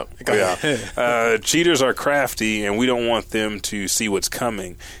popping up. Cheaters are crafty, and we don't want them to see what's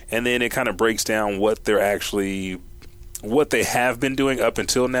coming. And then it kind of breaks down what they have been doing up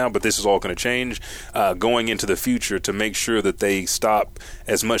until now, but this is all going to change going into the future to make sure that they stop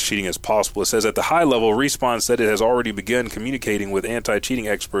as much cheating as possible. It says at the high level, Respawn said it has already begun communicating with anti-cheating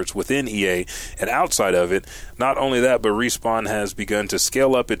experts within EA and outside of it. Not only that, but Respawn has begun to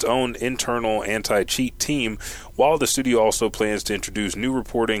scale up its own internal anti-cheat team, while the studio also plans to introduce new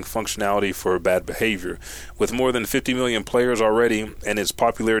reporting functionality for bad behavior. With more than 50 million players already and its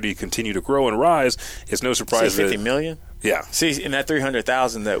popularity continue to grow and rise, it's no surprise that 50 million? Yeah. See, and that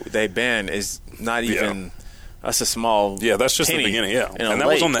 300,000 that they banned is not even. That's a small. Yeah, that's just the beginning. Yeah, and that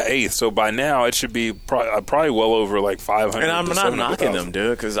was on the 8th. So by now it should be probably well over like 500. And I'm not knocking them,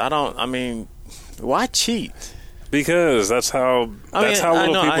 dude, because why cheat? Because that's how little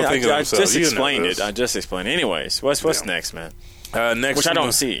people think of themselves. I just explained it. I just explained it. Anyways, what's next, man? Next, which I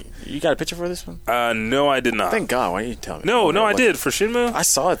don't see. You got a picture for this one? No, I did not. Thank God. Why didn't you tell me? No, I did for Shenmue. I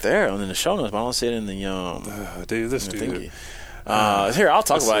saw it there in the show notes, but I don't see it in the dude. Here, I'll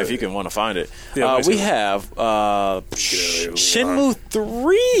talk about it if you can want to find it. Yeah, we have Shenmue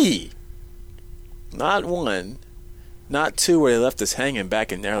 3. Not 1. Not 2, where they left us hanging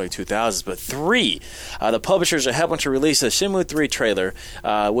back in the early 2000s, but 3. The publishers are helping to release a Shenmue 3 trailer,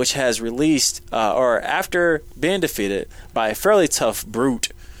 which has released, after being defeated by a fairly tough brute,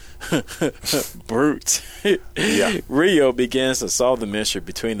 Ryo begins to solve the mystery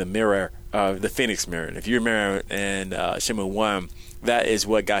between the Phoenix Mirror. And if you remember in Shenmue 1, that is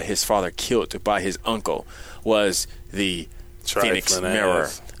what got his father killed by his uncle, was the Phoenix Mirror.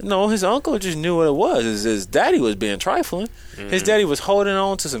 No, his uncle just knew what it was. His daddy was being trifling. Mm-hmm. His daddy was holding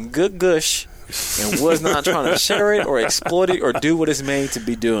on to some good gush and was not trying to share it or exploit it or do what it's made to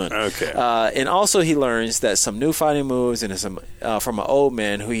be doing. Okay. And also he learns that some new fighting moves and some from an old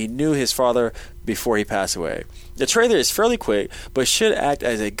man who he knew his father before he passed away. The trailer is fairly quick, but should act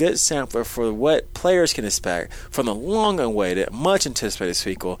as a good sampler for what players can expect from the long-awaited, much-anticipated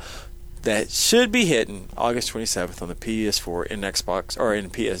sequel that should be hitting August 27th on the PS4 and Xbox, or in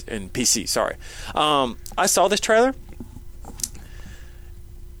PC. Sorry, I saw this trailer.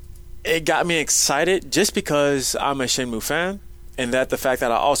 It got me excited just because I'm a Shenmue fan, and the fact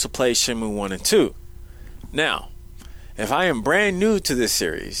that I also played Shenmue 1 and 2. Now, if I am brand new to this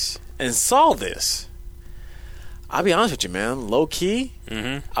series and saw this, I'll be honest with you, man. Low key,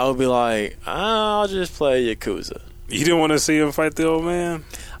 I would be like, I'll just play Yakuza. You didn't want to see him fight the old man?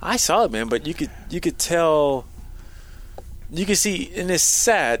 I saw it, man, but you could tell, you could see, and it's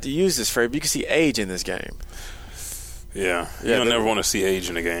sad to use this phrase, but you can see age in this game. Yeah, you don't never want to see age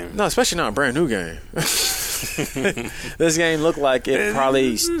in a game. No, especially not a brand new game. This game looked like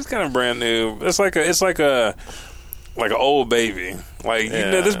it's kind of brand new. It's like an old baby.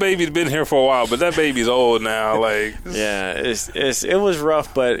 This baby's been here for a while, but that baby's old now. It was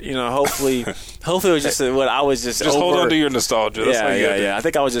rough, but hopefully it was just what I was just hold on to your nostalgia. That's yeah. I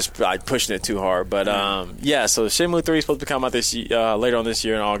think I was just pushing it too hard, but So Shenmue 3 is supposed to come out later on this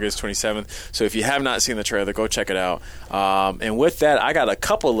year in August 27th. So if you have not seen the trailer, go check it out. And with that, I got a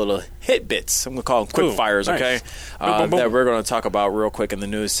couple little hit bits. I'm gonna call them quick fires, nice. Okay? That we're gonna talk about real quick in the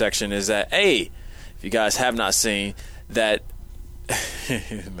news section. Is that if you guys have not seen that.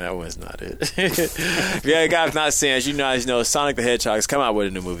 That was not it. If you guys have not seen, as you guys know, Sonic the Hedgehog has come out with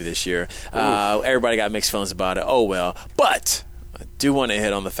a new movie this year. Everybody got mixed feelings about it. Oh well. But I do want to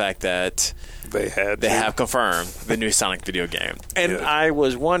hit on the fact that they have confirmed the new Sonic video game. And I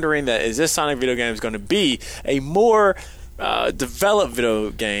was wondering is this Sonic video game is going to be a more developed video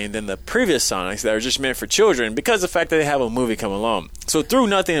game than the previous Sonics that are just meant for children, because of the fact that they have a movie come along. So through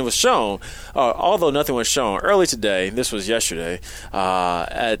nothing was shown, although nothing was shown early today, this was yesterday,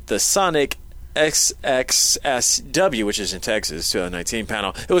 at the Sonic XXSW, which is in Texas, 2019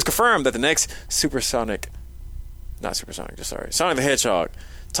 panel, it was confirmed that the next Sonic the Hedgehog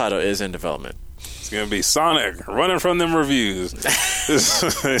title is in development. It's going to be Sonic running from them reviews. He's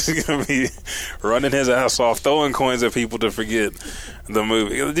going to be running his ass off, throwing coins at people to forget the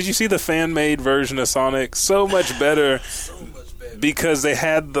movie. Did you see the fan-made version of Sonic? So much better because they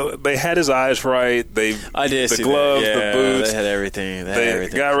had his eyes right. I did the see gloves, that. the boots. They had everything. They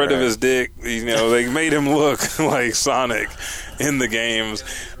got rid of his dick. They made him look like Sonic in the games.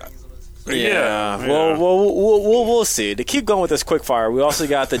 Yeah. Well, we'll see. To keep going with this quickfire, we also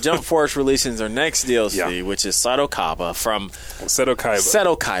got the Jump Force releasing their next DLC, which is Seto Kaiba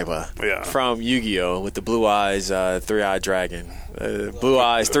from Yu-Gi-Oh! With the blue eyes, three-eyed dragon. Blue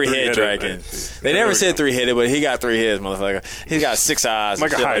eyes, three-head dragon. They never said three-headed, but he got 3 heads, motherfucker. He's got 6 eyes.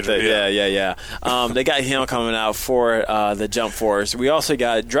 Like a Hydra. Yeah. They got him coming out for the Jump Force. We also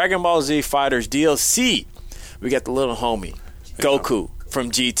got Dragon Ball Z Fighters DLC. We got the little homie, Goku from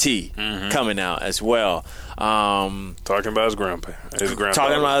GT coming out as well. Talking about his grandpa.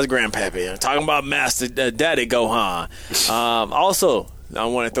 Talking about his grandpappy. Talking about Master Daddy Gohan. Also, I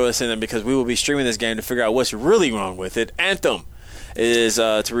want to throw this in there because we will be streaming this game to figure out what's really wrong with it. Anthem is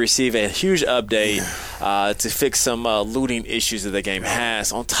to receive a huge update to fix some looting issues that the game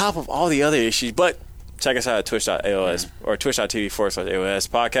has on top of all the other issues. But check us out at twitch.aos or twitch.tv/AOS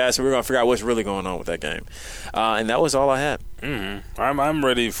podcast, and we're going to figure out what's really going on with that game. And that was all I had. I'm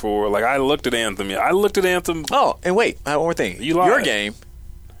ready for, I looked at Anthem. I looked at Anthem. Oh, and wait, I have one more thing. You lied. Your game,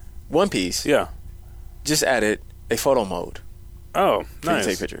 One Piece, just added a photo mode. Oh, nice.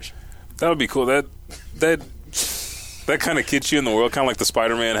 To take pictures. That would be cool. That kind of gets you in the world, kind of like the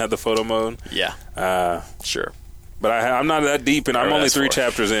Spider-Man had the photo mode. Yeah. Sure. But I'm not that deep, and I'm only 3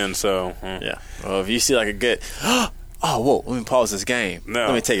 chapters in, so. Yeah. Well, if you see a good, whoa, let me pause this game. No.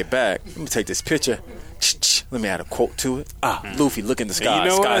 Let me take it back. Let me take this picture. Let me add a quote to it. Luffy, look in the sky.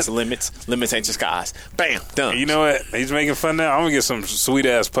 Sky's the limits. Limits ain't your skies. Bam, done. You know what? He's making fun now. I'm going to get some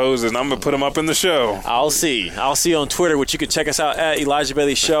sweet-ass poses, and I'm going to put them up in the show. I'll see on Twitter, which you can check us out at Elijah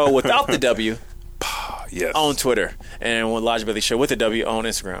Bailey Show without the W. Yes. On Twitter. And Elijah Bailey Show with the W on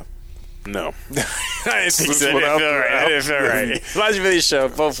Instagram. No. I didn't think so. It felt right. Elijah Bailey Show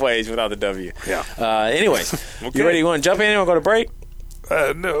both ways without the W. Yeah. Anyways, You ready? You want to jump in and go to break?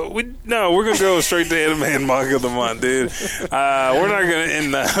 No, we're gonna go straight to anime and manga of the month, dude. We're not gonna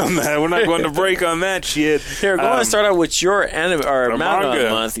end on that. We're not going to break on that shit. Here, go ahead and start out with your anime or manga of the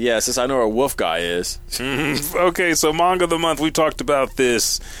month. Yeah, since I know where Wolf Guy is. Okay, so manga of the month. We talked about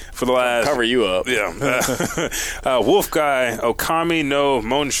this for the last. Cover you up. Yeah. Wolf Guy Okami no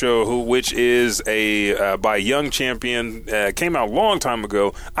Monsho, which is a by Young Champion, came out a long time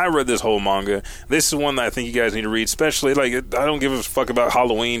ago. I read this whole manga. This is one that I think you guys need to read, especially I don't give a fuck about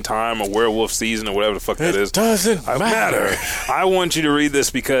Halloween time or werewolf season or whatever the fuck that is. It doesn't matter. I want you to read this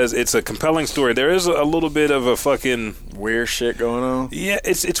because it's a compelling story. There is a little bit of a fucking weird shit going on. Yeah,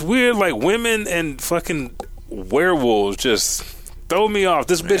 it's weird. Women and fucking werewolves just throw me off.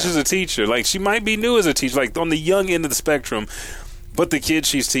 This bitch is a teacher. She might be new as a teacher, on the young end of the spectrum. But the kid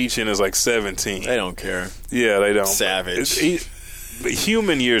she's teaching is 17. They don't care. Yeah, they don't. Savage.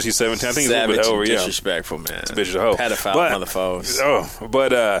 Human years, he's 17. I think he's a little bit over. Disrespectful, man. This bitch is a hoe. Pedophile motherfuckers. Oh, but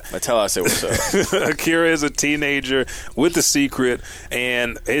tell us I say what's up. Akira is a teenager with a secret,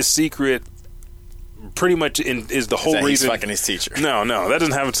 and his secret pretty much is the whole reason he's fucking his teacher. No, that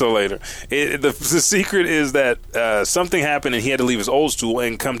doesn't happen until later. The secret is that something happened and he had to leave his old school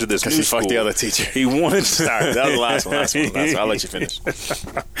and come to this new school. Fucked the other teacher. He wanted to. Sorry, that was the last one. I'll let you finish.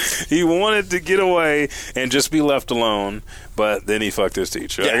 He wanted to get away and just be left alone, but then he fucked his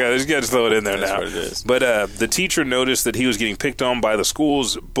teacher. Yeah. I got to throw it in there. That's now. What it is. But the teacher noticed that he was getting picked on by the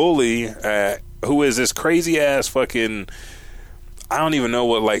school's bully, who is this crazy ass fucking. I don't even know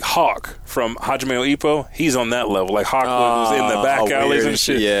what, Hawk from Hajime no Ippo. He's on that level. Hawk was in the back alleys and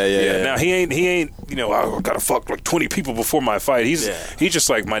shit. Yeah. Now he ain't. I gotta fuck 20 people before my fight. He's just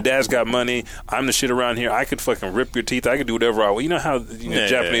my dad's got money. I'm the shit around here. I could fucking rip your teeth. I could do whatever I want. You know how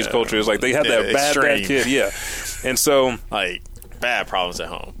Japanese culture is they have that bad kid. Yeah, and so bad problems at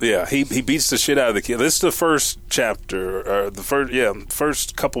home. Yeah, he beats the shit out of the kid. This is the first chapter, or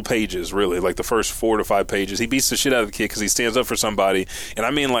first couple pages, really, the first 4 to 5 pages. He beats the shit out of the kid because he stands up for somebody, and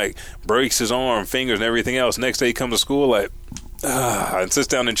I mean, breaks his arm, fingers, and everything else. Next day he comes to school, and sits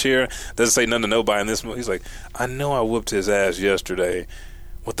down in a chair, doesn't say nothing to nobody. And he's like, I know I whooped his ass yesterday.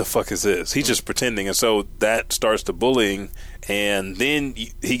 What the fuck is this? He's just pretending. And so that starts the bullying, and then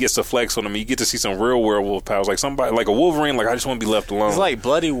he gets to flex on him. You get to see some real werewolf powers, somebody, a Wolverine, I just want to be left alone. It's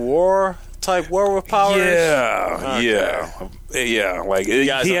bloody war type werewolf powers? Yeah. Okay. Yeah. You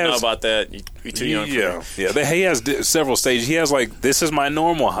guys don't know about that. You too young for Yeah. He has several stages. He has, this is my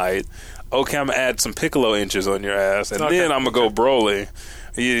normal height. okay, I'm going to add some Piccolo inches on your ass, and then I'm going to go Broly.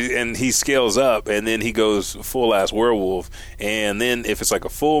 And he scales up, and then he goes full-ass werewolf. And then if it's like a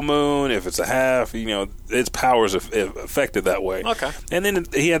full moon, if it's a half, its powers are affected that way. Okay. And then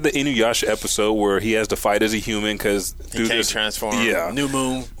he had the Inuyasha episode where he has to fight as a human because he can't transform. Yeah. New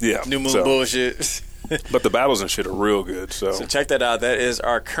moon. Yeah. New moon bullshit. But the battles and shit are real good. So check that out. That is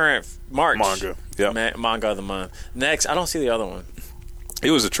our current March manga. Yeah. Manga of the month. Next, I don't see the other one.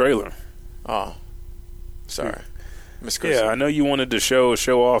 It was a trailer. Oh. Sorry. Yeah, I know you wanted to show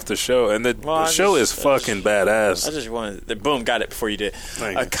off the show, and the show is fucking badass. I just wanted, boom, got it before you did.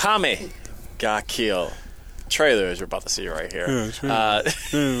 Akame got killed. Trailer, as you're about to see right here. Yeah,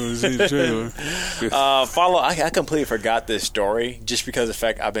 trailer. Follow. I completely forgot this story just because of the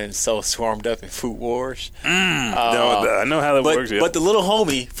fact I've been so swarmed up in Food Wars. I know how that works. Yeah. But the little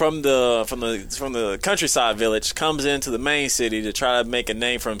homie from the countryside village comes into the main city to try to make a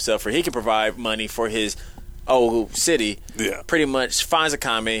name for himself, where he can provide money for his city. Yeah. Pretty much finds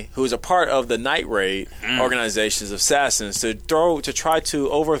Akame, who is a part of the Night Raid organizations of assassins, to try to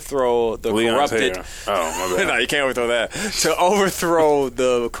overthrow the corrupted. Hair. Oh, my bad. No, you can't overthrow that. To overthrow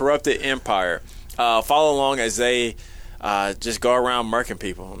the corrupted empire. Follow along as they just go around murking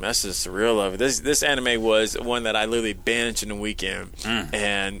people. I mean, that's just the real of it. This anime was one that I literally binged in a weekend,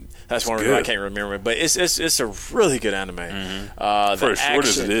 and that's one reason I can't remember it. But it's a really good anime. For as short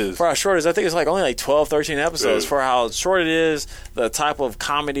as it is. For how short as I think it's only 12, 13 episodes. For how short it is, the type of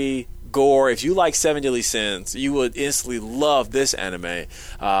comedy, gore. If you like Seven Deadly Sins, you would instantly love this anime.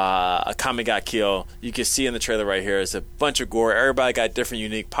 Akame got killed. You can see in the trailer right here, it's a bunch of gore. Everybody got different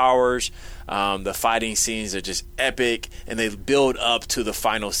unique powers. The fighting scenes are just epic, and they build up to the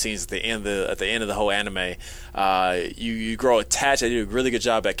final scenes at the end of the whole anime. You grow attached. They do a really good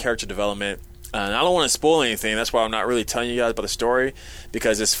job at character development. And I don't want to spoil anything. That's why I'm not really telling you guys about the story,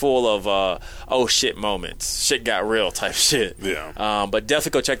 because it's full of oh shit moments, shit got real type shit. Yeah. But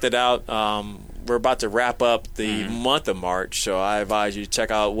definitely go check that out. We're about to wrap up the month of March, so I advise you to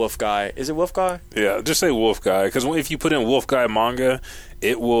check out Wolf Guy. Is it Wolf Guy? Yeah, just say Wolf Guy, because if you put in Wolf Guy manga,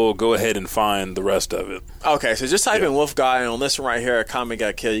 it will go ahead and find the rest of it. Okay, so just type in Wolf Guy, and on this one right here, Akame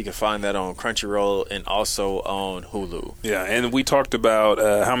Got Killed, you can find that on Crunchyroll and also on Hulu. Yeah, and we talked about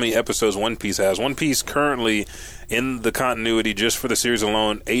how many episodes One Piece has. One Piece currently, in the continuity, just for the series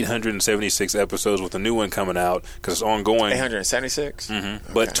alone, 876 episodes, with a new one coming out, because it's ongoing. 876? Mm-hmm.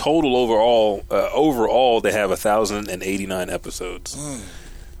 Okay. But total overall, they have 1,089 episodes.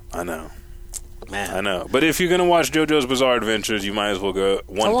 I know. Man. I know. But if you're going to watch JoJo's Bizarre Adventures, you might as well go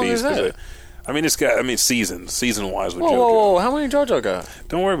One Piece. How long is that? It's got, season-wise with JoJo. Whoa, how many JoJo got?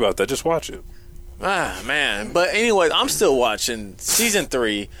 Don't worry about that. Just watch it. Man. But anyway, I'm still watching Season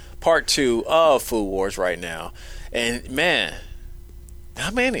 3, Part 2 of Food Wars right now. And, man,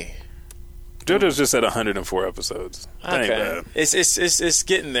 how many? JoJo's just at 104 episodes. That ain't bad. It's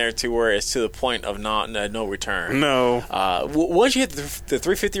getting there to where it's to the point of no return. No. Once you hit the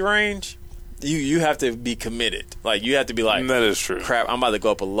 350 range, you have to be committed. Like, you have to be like, that is true. Crap, I'm about to go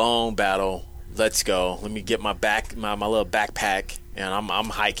up a long battle. Let's go. Let me get my little backpack, and I'm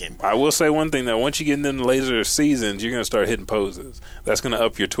hiking. I will say one thing, though. Once you get into the later seasons, you're going to start hitting poses. That's going to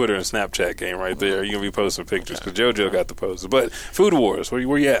up your Twitter and Snapchat game right there. You're going to be posting pictures, because JoJo got the poses. But Food Wars, where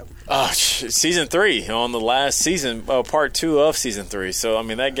you at? Season 3, on the last season, Part 2 of Season 3. So,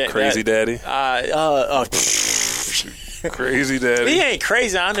 that game... Crazy Daddy? Crazy Daddy. He ain't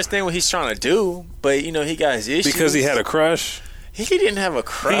crazy. I understand what he's trying to do, but he got his issues. Because he had a crush? He didn't have a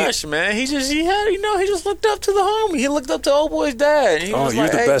crush, man. He just looked up to the homie. He looked up to old boy's dad. And he was you're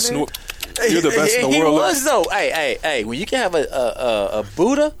like, the best. You're the best in the world. He was though. Hey, when you can have a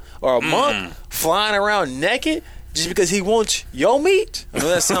Buddha or a monk flying around naked just because he wants your meat. I know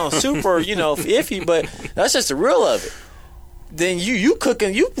that sounds super, iffy, but that's just the real of it. Then you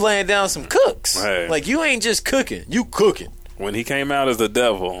cooking, you laying down some cooks. Hey. Like, you ain't just cooking, you cooking. When he came out as the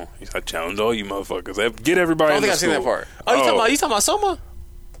devil, he said, I challenge all you motherfuckers. Get everybody in the school. I don't think I've seen that part. You talking about Soma?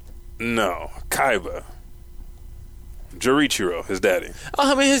 No. Kaiba. Jorichiro, his daddy.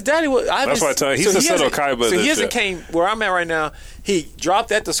 His daddy was... That's why I tell you, he's the Seto Kaiba. So he hasn't came where I'm at right now. He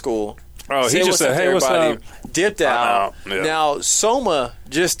dropped at the school. Oh, he just said, hey, what's up? Dipped out. Yeah. Now, Soma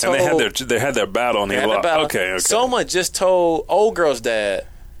just told... And they had their battle, and he was like, okay. Soma just told old girl's dad...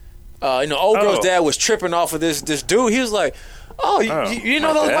 old girl's dad was tripping off of this dude. He was like, you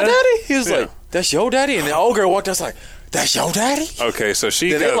know that was my daddy? He was like, that's your daddy? And the old girl walked out, like, that's your daddy? Okay, so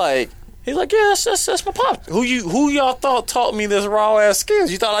she then they like, He's like, yeah, that's my pop. Who y'all thought taught me this raw ass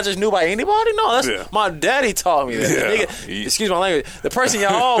skills? You thought I just knew by anybody? No, that's my daddy taught me that. Yeah. Nigga, excuse my language. The person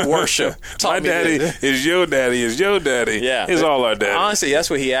y'all all worship taught me my daddy that. is your daddy. Is your daddy? Yeah, is all our daddy. Honestly, that's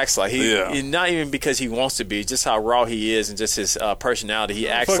what he acts like. He not even because he wants to be, just how raw he is and just his personality. He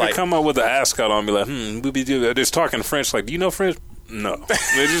acts like come up with an ascot on me like, we be just talking French. Like, do you know French? No.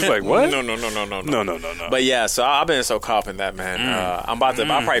 They're just like, what? No. But yeah, so I've been so caught up in that, man. I'm about to.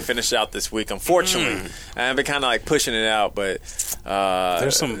 I'll probably finish it out this week. Unfortunately, I've been kind of like pushing it out, but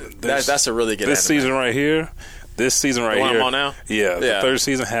that's a really good. This season right here. This season right here. I'm on now. Yeah, the third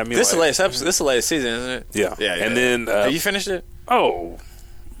season had me. This is the latest episode. This is the latest season, isn't it? Yeah. And then have you finished it? Oh.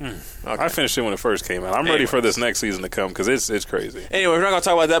 Okay. I finished it when it first came out. I'm ready for this next season to come because it's crazy. Anyway, we're not going to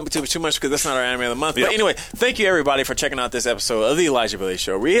talk about that too much because that's not our anime of the month. Yep. But anyway, thank you everybody for checking out this episode of the Elijah Bailey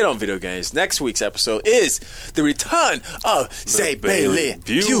Show. We hit on video games. Next week's episode is the return of the Bailey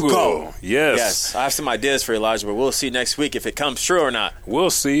Bugle. Yes. I have some ideas for Elijah, but we'll see next week if it comes true or not. We'll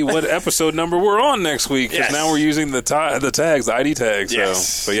see what episode number we're on next week because now we're using the tags, the ID tags.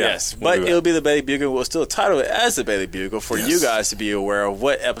 Yes. But it'll be the Bailey Bugle. We'll still title it as the Bailey Bugle for you guys to be aware of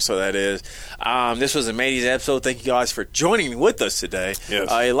what episode that is. This was a amazing episode. Thank you guys for joining with us today.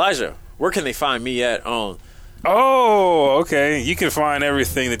 Yes. Elijah, where can they find me at on? Oh, okay. You can find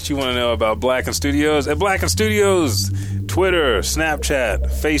everything that you want to know about Blacken Studios at Blacken Studios. Twitter, Snapchat,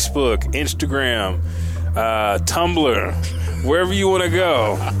 Facebook, Instagram, Tumblr, wherever you want to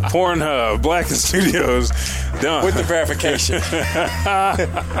go. Pornhub, Blacken Studios. Done. With the verification.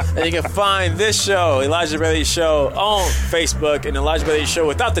 And you can find this show, Elijah Bailey Show, on Facebook and Elijah Bailey Show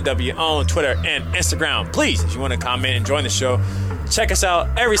without the W on Twitter and Instagram. Please, if you want to comment and join the show, check us out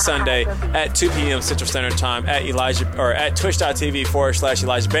every Sunday at 2 p.m. Central Standard Time at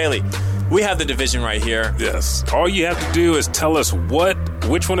twitch.tv/Elijah Bailey. We have the division right here. Yes. All you have to do is tell us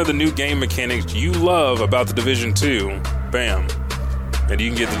which one of the new game mechanics you love about the Division 2. Bam. And you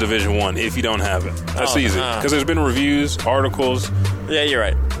can get the Division 1 if you don't have it. That's easy. Because there's been reviews, articles. Yeah, you're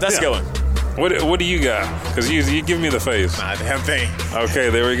right. That's a good one. What do you got? Because you give me the face. Nah, damn thing. Okay,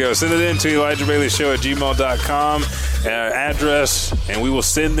 there we go. Send it in to ElijahBaileyShow@gmail.com address, and we will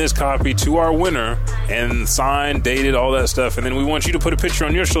send this copy to our winner and signed, dated, all that stuff. And then we want you to put a picture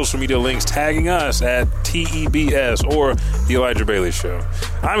on your social media links tagging us at TEBS or The Elijah Bailey Show.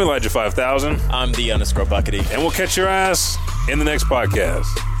 I'm Elijah 5000. I'm the _Buckety. And we'll catch your ass in the next podcast.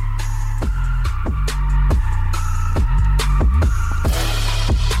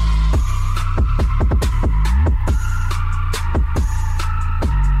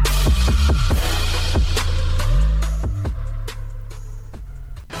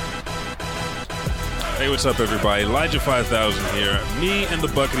 Hey, what's up, everybody? Elijah 5000 here. Me and the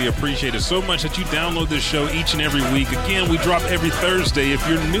Buckety appreciate it so much that you download this show each and every week. Again, we drop every Thursday. If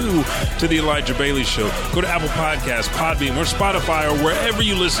you're new to the Elijah Bailey Show, go to Apple Podcasts, Podbean, or Spotify, or wherever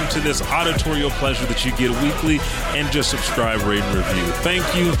you listen to this auditorial pleasure that you get weekly, and just subscribe, rate, and review. Thank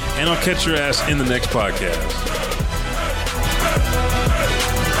you, and I'll catch your ass in the next podcast.